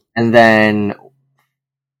 Cool. And then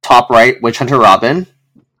top right, Witch Hunter Robin.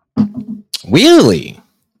 Really?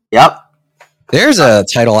 Yep. There's a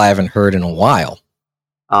title I haven't heard in a while.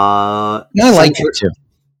 I like it too.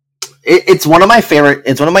 It's one of my favorite.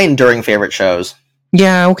 It's one of my enduring favorite shows.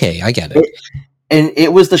 Yeah, okay, I get it. And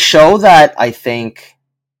it was the show that I think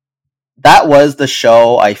that was the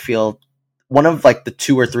show I feel one of like the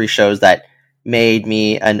 2 or 3 shows that made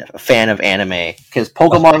me a fan of anime. Because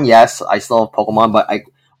Pokemon, yes, I still have Pokemon, but I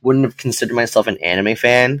wouldn't have considered myself an anime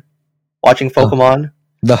fan watching Pokemon.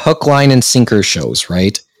 The hook, line, and sinker shows,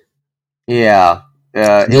 right? Yeah,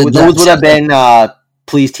 those would have been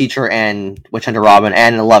Please Teacher and Witch Hunter Robin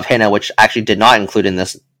and Love Hina, which actually did not include in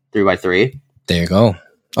this 3x3. There you go.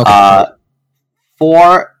 Okay.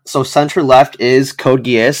 4, so center left is Code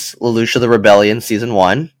Geass, Lelouch the Rebellion, Season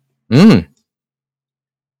 1.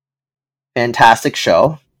 Fantastic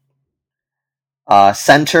show.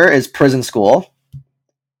 Center is Prison School.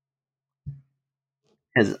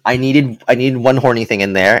 Because I needed one horny thing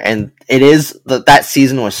in there, and it is that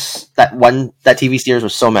season was that TV series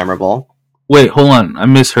was so memorable. Wait, hold on, I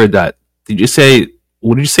misheard that. What did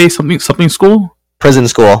you say? Something school? Prison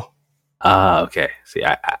School. Okay. See,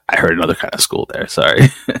 I heard another kind of school there. Sorry.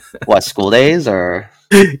 What, School Days or?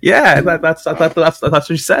 Yeah, that's what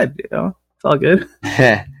you said. You know, it's all good.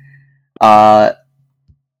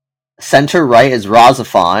 Center right is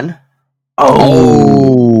Razafon.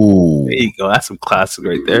 Oh, there you go. That's some classic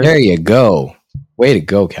right there. There you go. Way to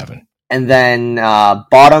go, Kevin. And then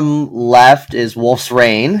bottom left is Wolf's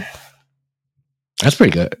Rain. That's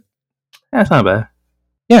pretty good. Yeah, that's not bad.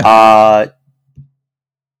 Yeah.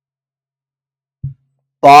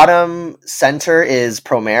 Bottom center is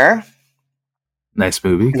Promare. Nice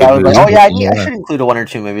movie. I was like, oh yeah, I should include 1 or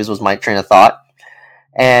 2 movies was my train of thought.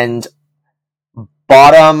 And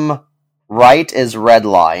bottom right is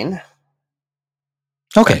Redline.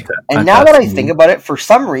 Okay. And now that I think about it, for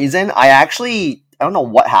some reason, I don't know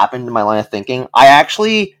what happened in my line of thinking. I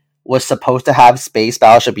actually was supposed to have Space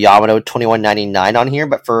Battleship Yamato 2199 on here,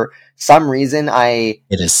 but for some reason, it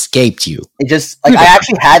escaped you. It just, like, I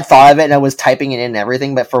actually had thought of it and I was typing it in and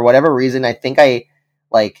everything, but for whatever reason, I think when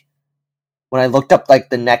I looked up, like,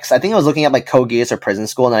 the next, I think I was looking at, like, Code Geass or Prison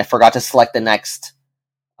School, and I forgot to select the next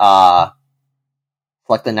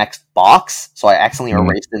box, so I accidentally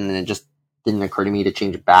erased it, and it just didn't occur to me to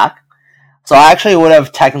change it back. So I actually would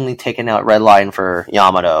have technically taken out Redline for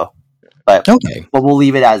Yamato, but we'll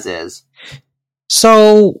leave it as is.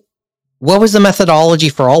 So, what was the methodology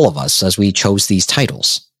for all of us as we chose these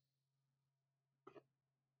titles?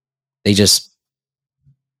 They just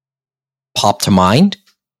popped to mind?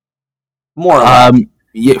 More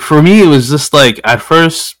yeah, for me, it was just like, at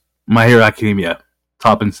first, My Hero Academia,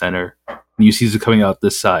 top and center. New season coming out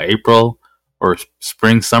this April or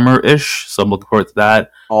spring, summer-ish, so I'm looking forward to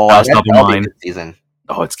that. Oh, that was top of mind. Season.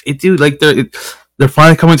 dude, like they're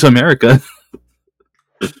finally coming to America.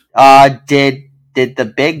 Did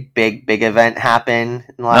the big event happen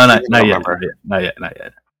in the last season? Not yet.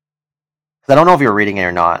 Because I don't know if you're reading it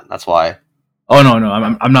or not. That's why. Oh no,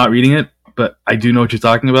 I'm not reading it, but I do know what you're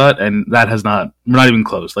talking about, and that has not. We're not even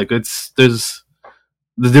close. Like there's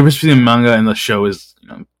the difference between the manga and the show is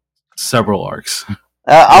several arcs.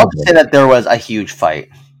 I'll say that there was a huge fight.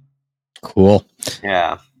 Cool.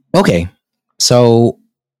 Yeah. Okay, so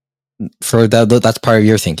for that's part of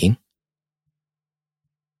your thinking.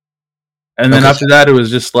 And then after that, it was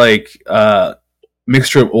just like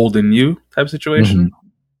mixture of old and new type situation.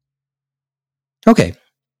 Mm-hmm. Okay.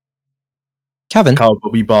 Kevin. Cowboy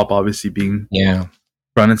Bebop obviously being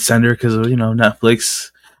front and center because of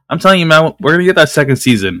Netflix. I'm telling you, man, we're gonna get that second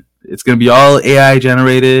season. It's gonna be all AI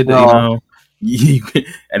generated, and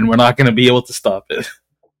we're not gonna be able to stop it.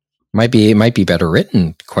 It might be better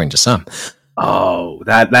written, according to some. Oh,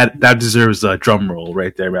 that deserves a drum roll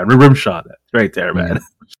right there, man. Rim shot right there, man.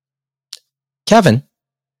 Kevin,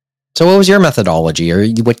 so what was your methodology, or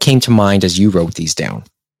what came to mind as you wrote these down?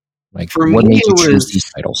 Like, what made you choose these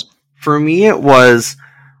titles? For me, it was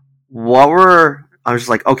I was just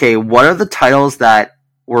like, okay, what are the titles that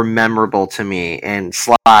were memorable to me and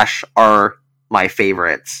 / are my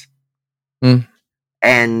favorites?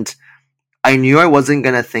 And I knew I wasn't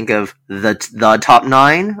going to think of the top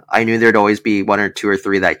 9. I knew there'd always be 1 or 2 or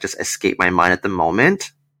 3 that just escape my mind at the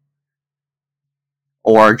moment.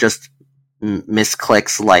 Or just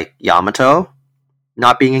misclicks like Yamato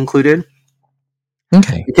not being included.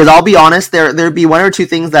 Okay. Because I'll be honest, there'd be 1 or 2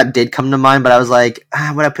 things that did come to mind, but I was like,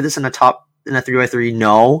 would I put this in a 3x3?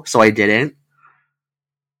 No, so I didn't.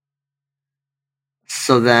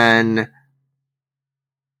 So then,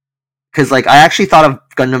 because like I actually thought of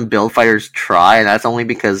Gundam Build Fighters Try, and that's only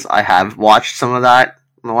because I have watched some of that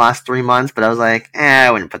in the last 3 months. But I was like, I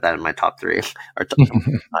wouldn't put that in my top 3 or top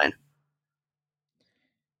 9.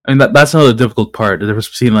 I mean that's another difficult part. The difference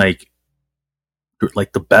between like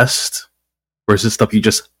the best versus stuff you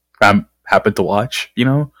just happen to watch,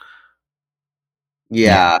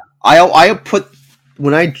 Yeah, I put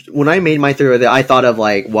when I made my theory, I thought of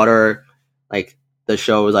like what are like the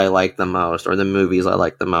shows I like the most or the movies I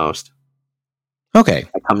like the most. Okay,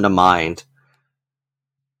 that come to mind.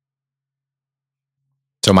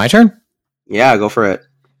 So my turn? Yeah, go for it.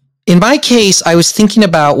 In my case, I was thinking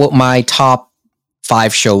about what my top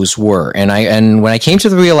 5 shows were, and when I came to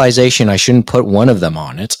the realization I shouldn't put one of them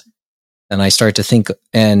on it, then I started to think,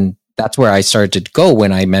 and that's where I started to go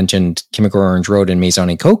when I mentioned Kimiko Orange Road and Maison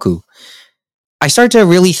Ikkoku. I started to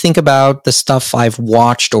really think about the stuff I've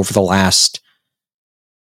watched over the last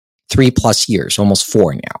 3+ years, almost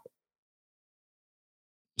 4 now.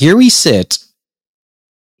 Here we sit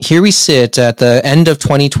at the end of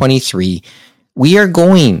 2023. We are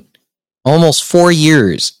going almost 4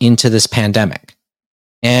 years into this pandemic.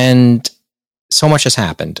 And so much has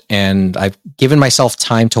happened. And I've given myself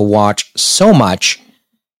time to watch so much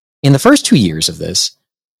in the first 2 years of this.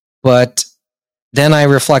 But then I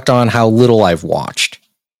reflect on how little I've watched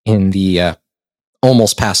in the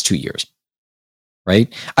almost past 2 years.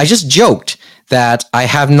 Right? I just joked that I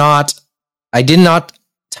did not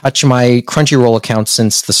touch my Crunchyroll account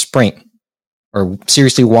since the spring, or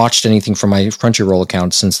seriously watched anything from my Crunchyroll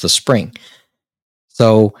account since the spring.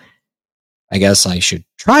 So I guess I should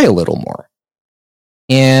try a little more.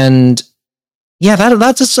 And yeah,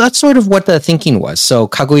 that's sort of what the thinking was. So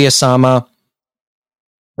Kaguya-sama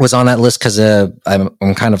was on that list because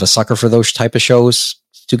I'm kind of a sucker for those type of shows.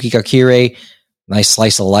 Tsukigakure, nice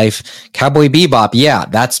slice of life. Cowboy Bebop, yeah,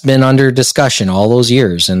 that's been under discussion all those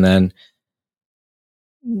years. And then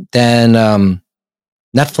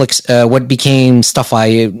Netflix, what became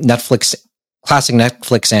classic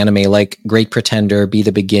Netflix anime like Great Pretender, Be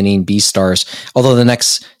the Beginning, Beastars. Although the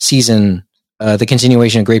next season, the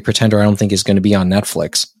continuation of Great Pretender, I don't think is going to be on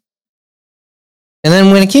Netflix. And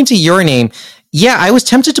then when it came to Your Name, yeah, I was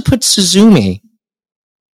tempted to put Suzume.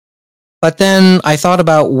 But then I thought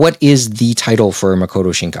about what is the title for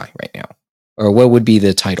Makoto Shinkai right now? Or what would be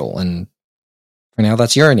the title? And for now,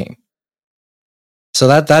 that's Your Name. So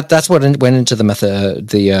that's what went into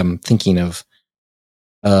the thinking of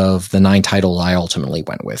the 9 titles I ultimately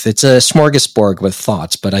went with. It's a smorgasbord with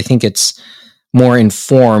thoughts, but I think it's more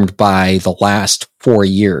informed by the last 4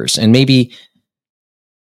 years. And maybe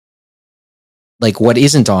like what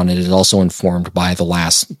isn't on it is also informed by the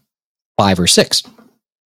last 5 or 6.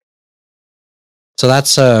 So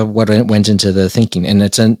that's what went into the thinking. And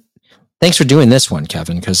thanks for doing this one,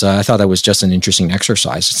 Kevin, because I thought that was just an interesting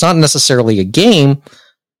exercise. It's not necessarily a game.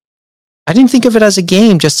 I didn't think of it as a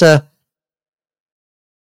game, just a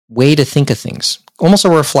way to think of things almost a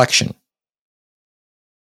reflection,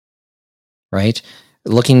 right?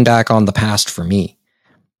 Looking back on the past for me.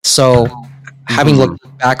 So, having looked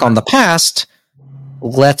back on the past,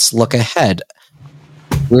 let's look ahead.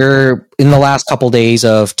 We're in the last couple days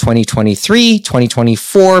of 2023.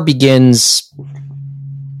 2024 begins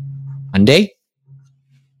Monday.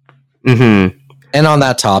 Mm-hmm. And on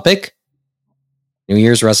that topic, New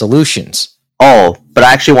Year's resolutions. Oh, but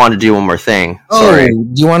I actually wanted to do one more thing. Sorry.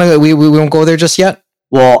 Do you want to? We won't go there just yet.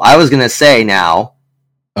 Well, I was gonna say now.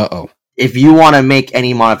 If you want to make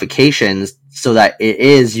any modifications so that it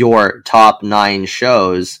is your top 9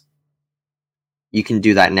 shows, you can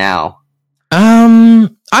do that now.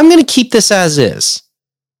 I'm gonna keep this as is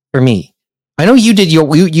for me. I know you did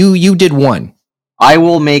you did one. I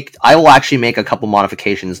will actually make a couple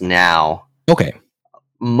modifications now. Okay.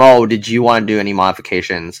 Mo, did you want to do any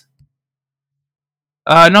modifications?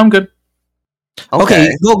 No, I'm good.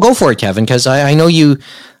 Okay, go for it, Kevin, because I know you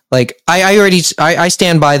like I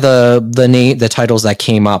stand by the titles that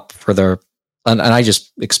came up for and I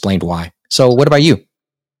just explained why. So what about you?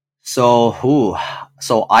 So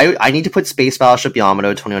I need to put Space Battleship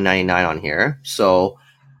Yamato 2199 on here. So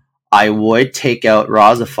I would take out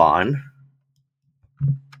Razafon.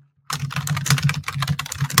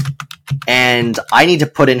 And I need to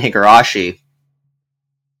put in Higurashi.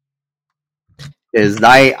 Because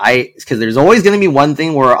there's always going to be one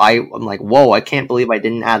thing where I'm like, whoa, I can't believe I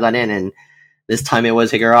didn't add that in, and this time it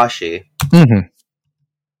was Higurashi. Mm-hmm.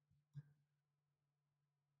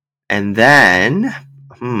 And then,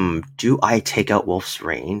 do I take out Wolf's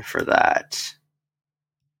Rain for that?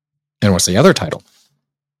 And what's the other title?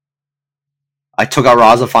 I took out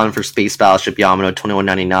Razafon for Space Battleship Yamato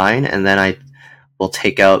 2199, and then I will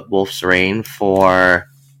take out Wolf's Rain for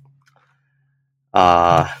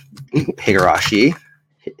Higurashi.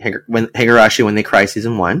 Higurashi When They Cry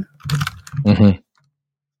Season 1. Mm-hmm.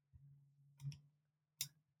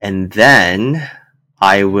 And then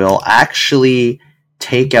I will actually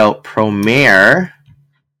take out Promare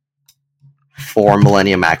for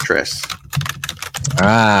Millennium Actress.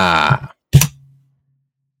 On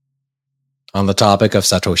the topic of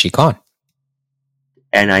Satoshi Kon.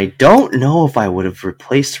 And I don't know if I would have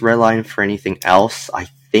replaced Redline for anything else. I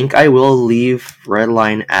think I will leave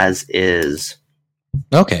Redline as is.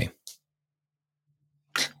 Okay.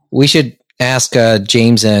 We should ask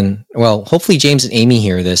James and hopefully James and Amy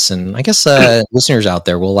hear this, and I guess listeners out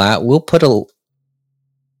there we'll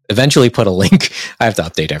eventually put a link. I have to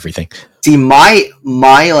update everything. See, my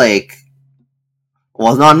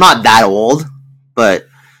I'm not that old, but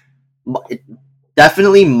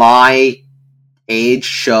definitely my age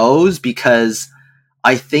shows, because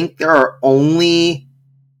I think there are only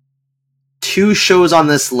 2 shows on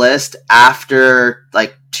this list after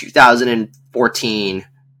 2014.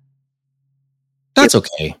 That's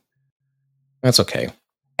okay.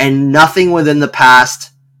 And nothing within the past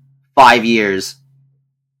 5 years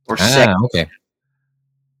or 6. Okay.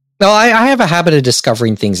 No, I have a habit of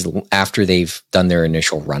discovering things after they've done their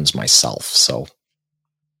initial runs myself. So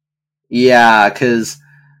yeah, because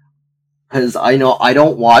I know I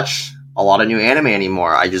don't watch a lot of new anime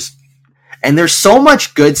anymore. And there's so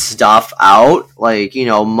much good stuff out.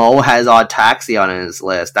 Mo has Odd Taxi on his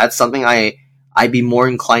list. That's something I'd be more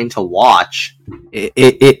inclined to watch.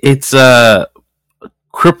 It's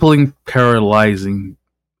crippling, paralyzing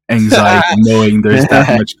anxiety knowing there's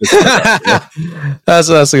that much good stuff.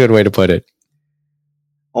 That's a good way to put it.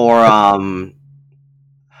 Or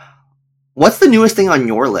what's the newest thing on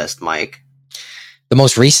your list, Mike? The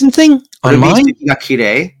most recent thing on mine?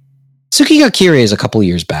 Tsukigakure. Tsukigakure is a couple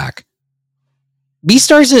years back.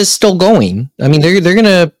 Beastars is still going. I mean, they're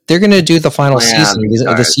gonna do the final season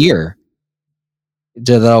this year.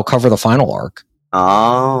 That'll cover the final arc.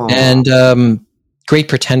 Oh, and Great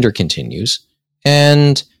Pretender continues,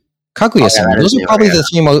 and Kaguya-sama. Those are probably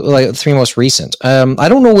the three most recent. I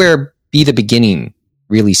don't know where Be the Beginning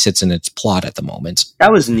really sits in its plot at the moment.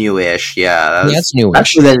 That was newish, yeah. That's newish.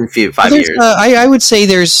 That's within 5 years. I would say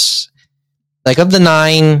there's of the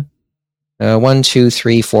 9, 1, 2,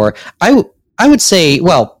 3, 4. I would say,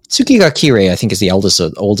 Tsukigakure I think is the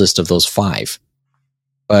oldest of those 5.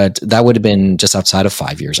 But that would have been just outside of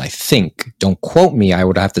 5 years, I think. Don't quote me, I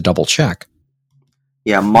would have to double check.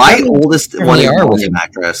 Yeah, my oldest one is Millennium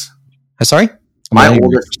Actress. Sorry? My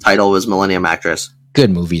oldest title was Millennium Actress.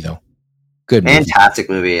 Good movie, though. Good movie. Fantastic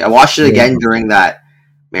movie. I watched it again during that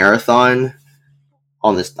marathon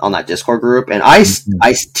on that Discord group, and I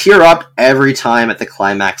tear up every time at the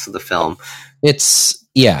climax of the film. It's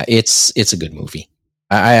a good movie.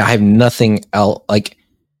 I have nothing else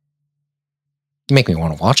make me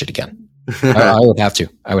want to watch it again. I would have to.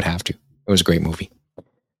 It It was a great movie.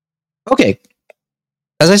 Okay.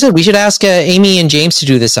 As I said, we should ask Amy and James to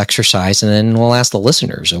do this exercise, and then we'll ask the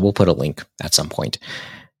listeners, and we'll put a link at some point.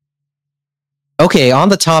 Okay, on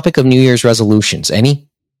the topic of New Year's resolutions, any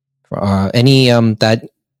that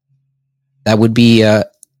would be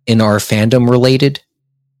in our fandom related?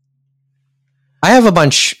 I have a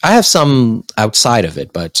bunch. I have some outside of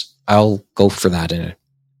it, but I'll go for that in it.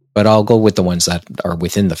 But I'll go with the ones that are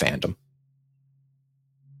within the fandom.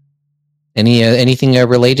 Anything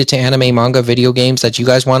related to anime, manga, video games that you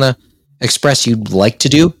guys want to express you'd like to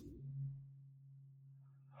do?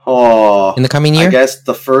 Oh, in the coming year? I guess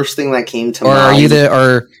the first thing that came to mind. Are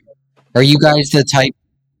you guys the type?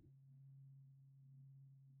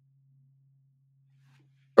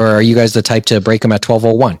 Or are you guys the type to break them at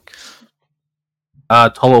 12:01?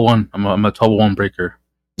 12:01. I'm a 12:01 breaker.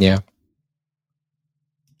 Yeah.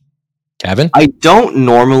 Kevin? I don't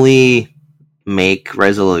normally make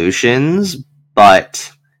resolutions,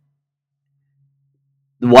 but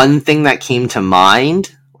one thing that came to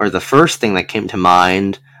mind, or the first thing that came to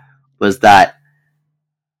mind, was that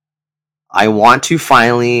I want to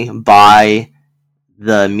finally buy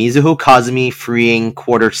the Mizuho Kazumi freeing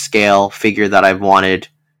quarter scale figure that I've wanted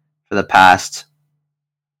for the past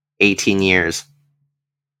 18 years.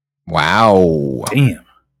 Wow. Damn.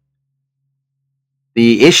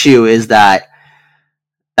 The issue is that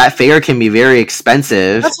figure can be very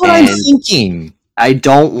expensive. That's what I'm thinking. I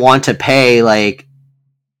don't want to pay like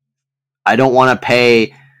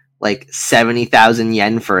 70,000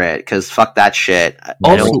 yen for it, because fuck that shit.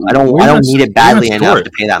 Also, I don't need it badly enough to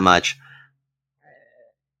pay that much.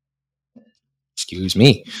 Excuse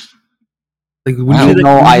me. Like,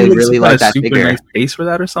 I really like that figure. Nice case for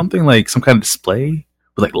that or something, like some kind of display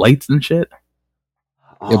with like lights and shit.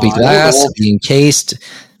 It'll be glass, it'll be encased.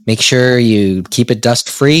 Make sure you keep it dust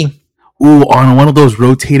free. Ooh, on one of those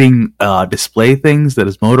rotating display things that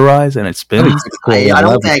is motorized and it spins. Cool. I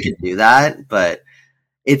don't think I could do that, but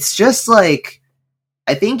it's just like,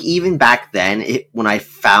 I think even back then, when I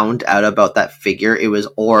found out about that figure, it was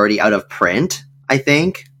already out of print, I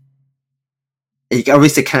think. At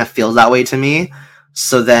least it kind of feels that way to me.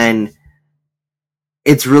 So then,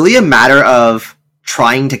 it's really a matter of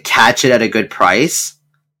trying to catch it at a good price,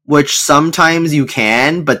 which sometimes you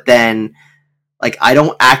can, but then, like, I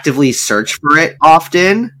don't actively search for it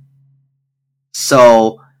often.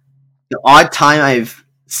 So, the odd time I've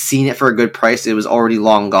seen it for a good price, it was already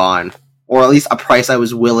long gone. Or at least a price I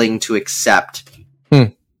was willing to accept.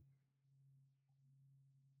 Because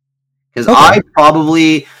I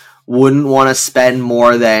probably wouldn't want to spend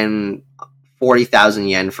more than 40,000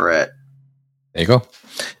 yen for it. There you go.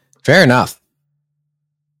 Fair enough.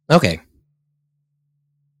 Okay.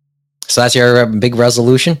 So that's your big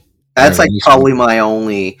resolution? That's like probably my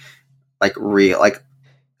only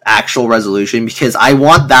actual resolution, because I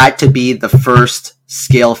want that to be the first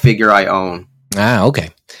scale figure I own. Ah, okay.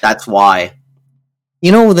 That's why.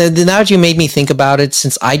 You know, now that you made me think about it,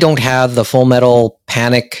 since I don't have the Full Metal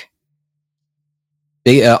Panic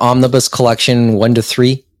Omnibus Collection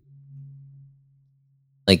 1-3,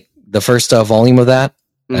 like the first volume of that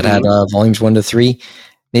had volumes 1-3.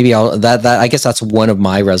 Maybe I guess that's one of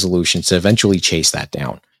my resolutions, to eventually chase that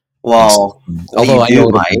down. Well, what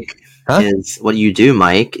you do,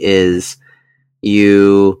 Mike, is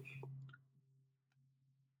you,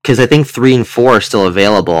 because I think 3 and 4 are still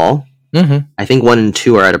available. Mm-hmm. I think 1 and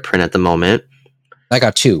 2 are out of print at the moment. I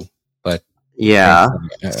got 2, but yeah.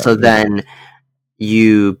 So then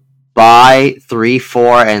you buy 3,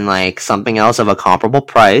 4, and like something else of a comparable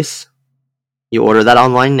price. You order that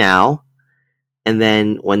online now, and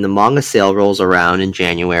then when the manga sale rolls around in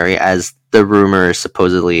January, as the rumor is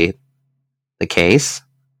supposedly the case,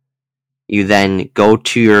 you then go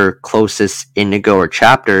to your closest Indigo or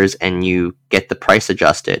Chapters and you get the price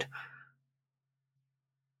adjusted.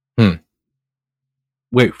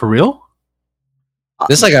 Wait, for real?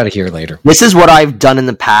 This I gotta hear later. This is what I've done in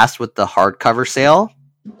the past with the hardcover sale.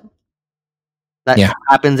 That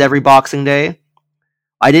happens every Boxing Day.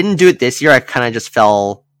 I didn't do it this year. I kind of just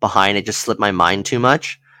fell behind. It just slipped my mind too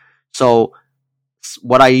much. So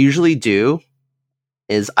what I usually do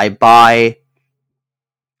is I buy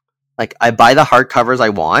the hardcovers I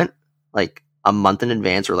want, like a month in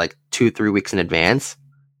advance or like 2-3 weeks in advance,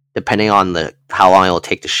 depending on how long it will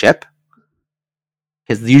take to ship.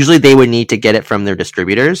 Because usually they would need to get it from their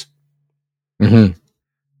distributors. Mm-hmm.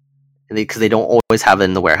 Because they don't always have it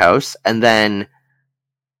in the warehouse. And then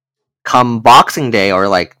come Boxing Day or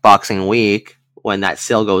like Boxing Week, when that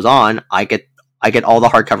sale goes on, I get all the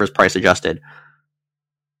hardcovers price adjusted.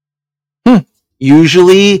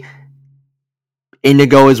 Usually,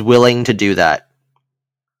 Indigo is willing to do that.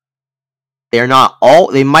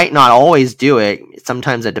 they might not always do it.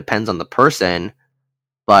 Sometimes it depends on the person,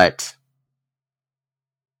 but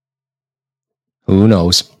who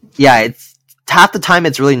knows? Yeah, it's half the time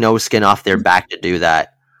it's really no skin off their back to do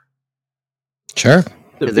that. Sure.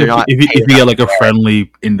 If you get like a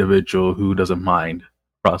friendly individual who doesn't mind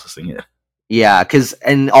processing it. Yeah,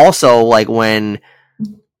 and also like when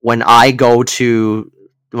I do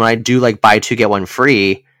like buy two get one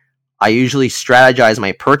free, I usually strategize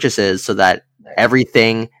my purchases so that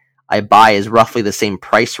everything I buy is roughly the same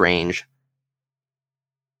price range.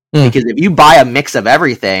 Because if you buy a mix of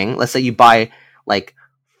everything, let's say you buy like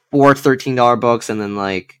 4 $13 books and then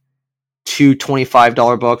like 2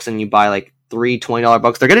 $25 books, and you buy like 3 $20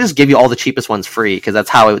 books, they're gonna just give you all the cheapest ones free, because that's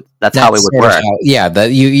how it would work.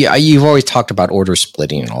 You've always talked about order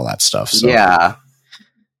splitting and all that stuff. So. Yeah.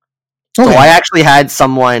 Okay. So I actually had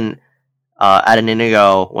someone at an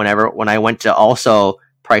Indigo when I went to also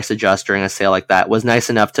price adjust during a sale like that, was nice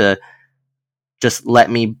enough to just let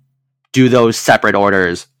me do those separate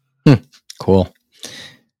orders. Cool.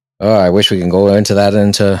 Oh, I wish we can go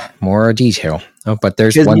into more detail. Oh, but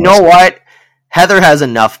there's one. You know what? Heather has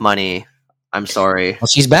enough money. I'm sorry. Well,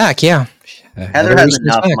 she's back. Yeah. Heather has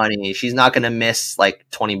enough money. She's not going to miss like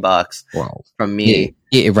 $20 from me.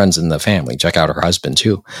 It runs in the family. Check out her husband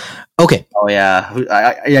too. Okay. Oh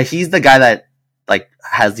yeah. He's the guy that like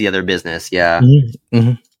has the other business. Yeah. Mm-hmm.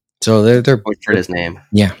 Mm-hmm. So they're butchered his name.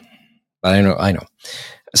 Yeah. But I know.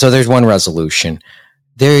 So there's one resolution.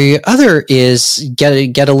 The other is get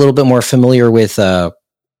a little bit more familiar with, play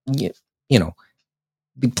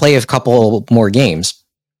a couple more games.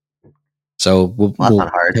 So we'll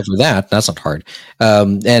not hard. cover that. That's not hard.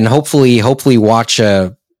 And hopefully watch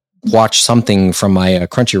something from my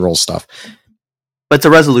Crunchyroll stuff. But it's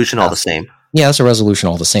a resolution all the same. Yeah, it's a resolution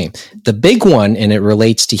all the same. The big one, and it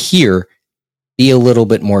relates to here, be a little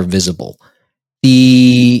bit more visible.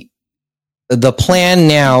 The plan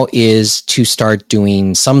now is to start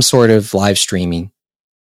doing some sort of live streaming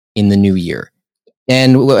in the new year.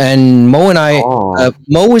 And Mo and I,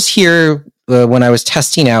 Mo was here when I was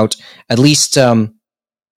testing out at least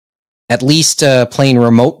playing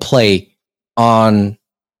remote play on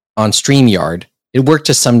StreamYard. It worked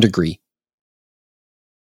to some degree.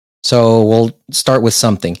 So we'll start with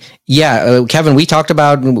something. Yeah, Kevin, we talked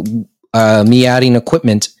about me adding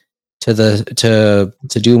equipment to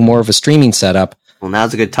do more of a streaming setup. Well,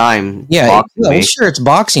 now's a good time. Yeah, sure, it's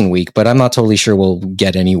Boxing Week, but I'm not totally sure we'll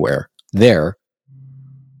get anywhere there.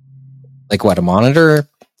 Like what, a monitor?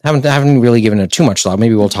 Haven't really given it too much thought.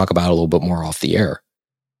 Maybe we'll talk about it a little bit more off the air.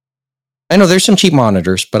 I know there's some cheap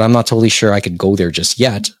monitors, but I'm not totally sure I could go there just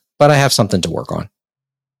yet. But I have something to work on.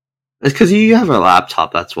 It's because you have a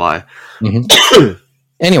laptop, that's why. Mm-hmm.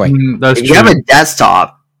 Anyway, if you have a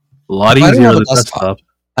desktop, a lot easier than a desktop.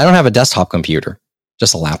 I don't have a desktop computer,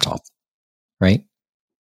 just a laptop, right?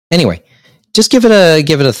 Anyway, just give it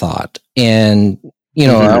a thought, and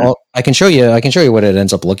I can show you what it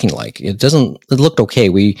ends up looking like. It looked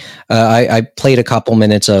okay. I played a couple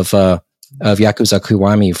minutes of Yakuza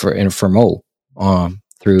Kiwami for Mo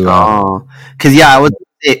through. Because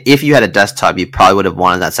if you had a desktop, you probably would have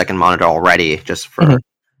wanted that second monitor already, just for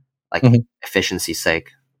efficiency's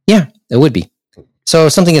sake. Yeah, it would be. So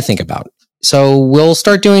something to think about. So we'll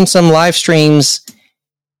start doing some live streams,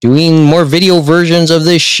 doing more video versions of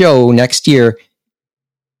this show next year.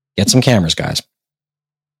 Get some cameras, guys.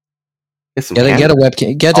 Get a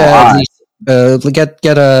webcam.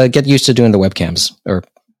 Get used to doing the webcams or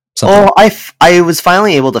something. Oh, I was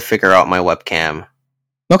finally able to figure out my webcam.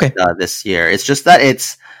 Okay. This year, it's just that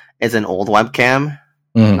it's an old webcam,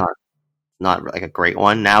 not like a great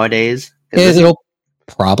one nowadays. It'll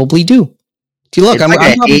probably do. See, look, I'm like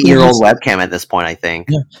an 8-year-old webcam at this point, I think.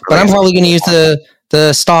 Yeah. But I'm probably going to use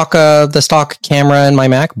the stock camera in my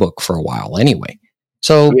MacBook for a while anyway.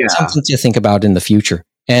 So something to think about in the future.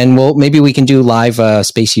 And maybe we can do live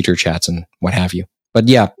Space Heater chats and what have you. But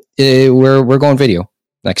yeah, we're going video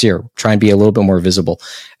next year. Try and be a little bit more visible.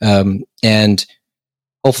 And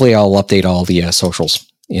hopefully I'll update all the socials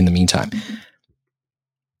in the meantime.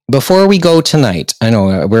 Before we go tonight, I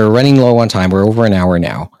know we're running low on time. We're over an hour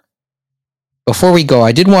now. Before we go,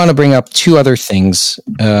 I did want to bring up two other things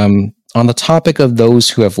on the topic of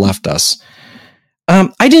those who have left us.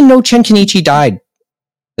 I didn't know Chen Kenichi died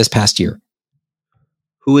this past year.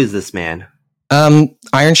 Who is this man?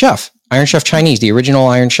 Iron Chef Chinese, the original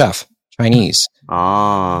Iron Chef Chinese.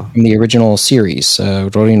 From the original series,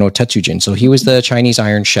 Rori no Tetsujin. So he was the Chinese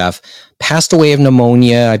Iron Chef. Passed away of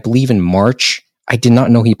pneumonia, I believe, in March. I did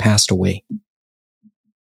not know he passed away.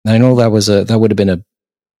 And I know that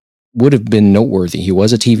would have been noteworthy. He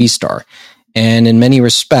was a TV star, and in many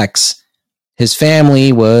respects, his family,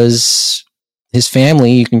 you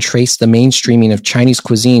can trace the mainstreaming of Chinese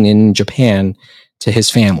cuisine in Japan to his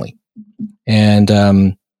family.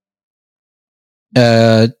 And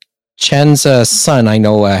Chen's son, I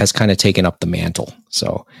know, has kind of taken up the mantle.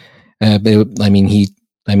 So, his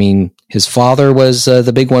father was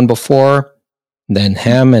the big one before, then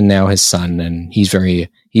him, and now his son, and he's very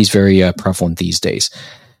prevalent these days.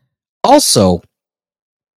 Also,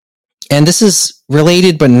 and this is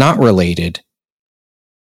related but not related,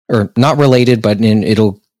 or not related, but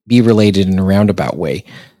it'll be related in a roundabout way.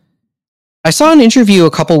 I saw an interview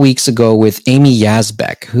a couple weeks ago with Amy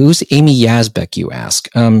Yazbek. Who's Amy Yazbek, you ask?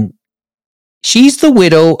 She's the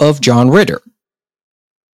widow of John Ritter.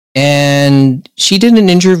 And she did an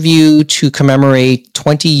interview to commemorate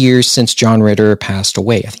 20 years since John Ritter passed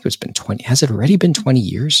away. I think it's been 20. Has it already been 20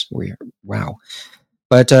 years? Wow.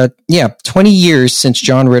 But 20 years since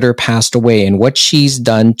John Ritter passed away, and what she's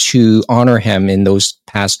done to honor him in those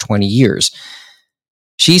past 20 years.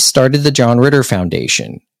 She started the John Ritter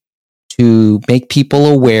Foundation to make people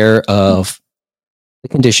aware of the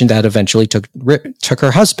condition that eventually took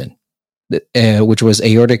her husband, which was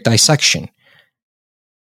aortic dissection.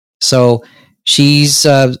 So she's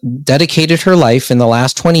dedicated her life in the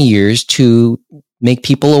last 20 years to make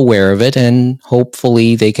people aware of it, and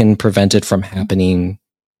hopefully they can prevent it from happening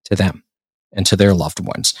to them and to their loved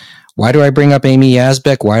ones. Why do I bring up Amy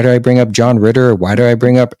Yazbek? Why do I bring up John Ritter? Why do I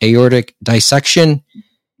bring up aortic dissection?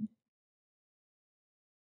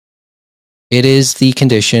 It is the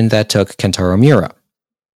condition that took Kentaro Miura,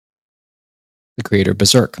 the creator of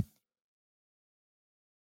Berserk.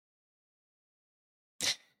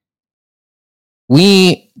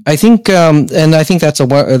 I think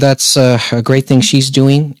that's a great thing she's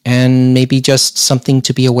doing, and maybe just something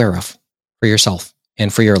to be aware of for yourself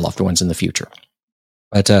and for your loved ones in the future.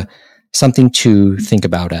 But something to think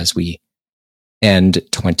about as we end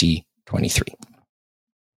 2023.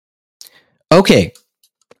 Okay,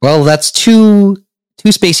 well, that's two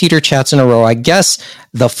Space Heater chats in a row. I guess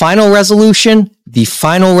the final resolution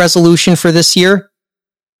for this year,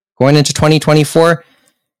 going into 2024.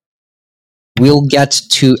 We'll get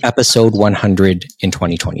to episode 100 in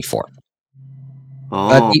 2024.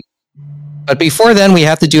 Oh. But before then, we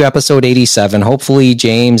have to do episode 87. Hopefully,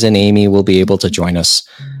 James and Amy will be able to join us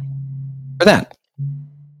for that.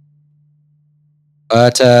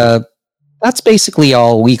 But that's basically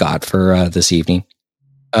all we got for this evening.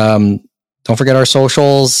 Don't forget our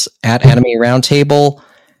socials at Anime Roundtable.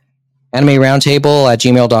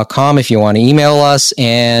 AnimeRoundtable@gmail.com if you want to email us,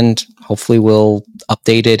 and hopefully we'll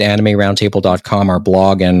update it, AnimeRoundtable.com, our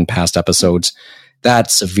blog and past episodes.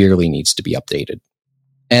 That severely needs to be updated.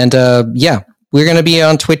 And we're going to be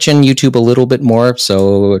on Twitch and YouTube a little bit more,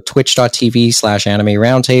 so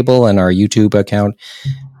twitch.tv/AnimeRoundtable and our YouTube account.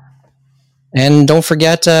 And don't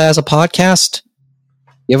forget, as a podcast,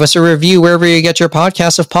 give us a review wherever you get your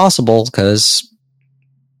podcasts if possible, because,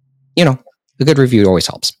 a good review always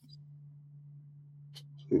helps.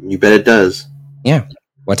 You bet it does. Yeah.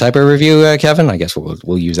 What type of review, Kevin? I guess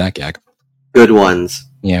we'll use that gag. Good ones.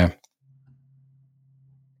 Yeah.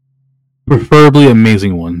 Preferably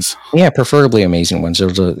amazing ones. Yeah, preferably amazing ones.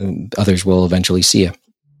 Others will eventually see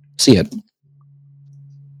it.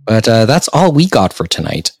 But that's all we got for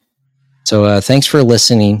tonight. So thanks for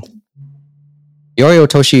listening. Yoyo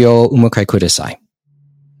Toshio Umukai Kudasai.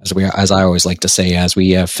 As I always like to say, as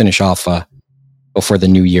we finish off before the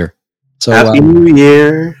new year. So Happy New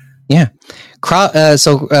Year. Yeah.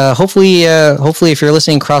 Hopefully if you're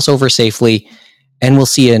listening, cross over safely, and we'll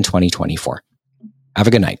see you in 2024. Have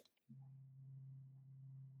a good night.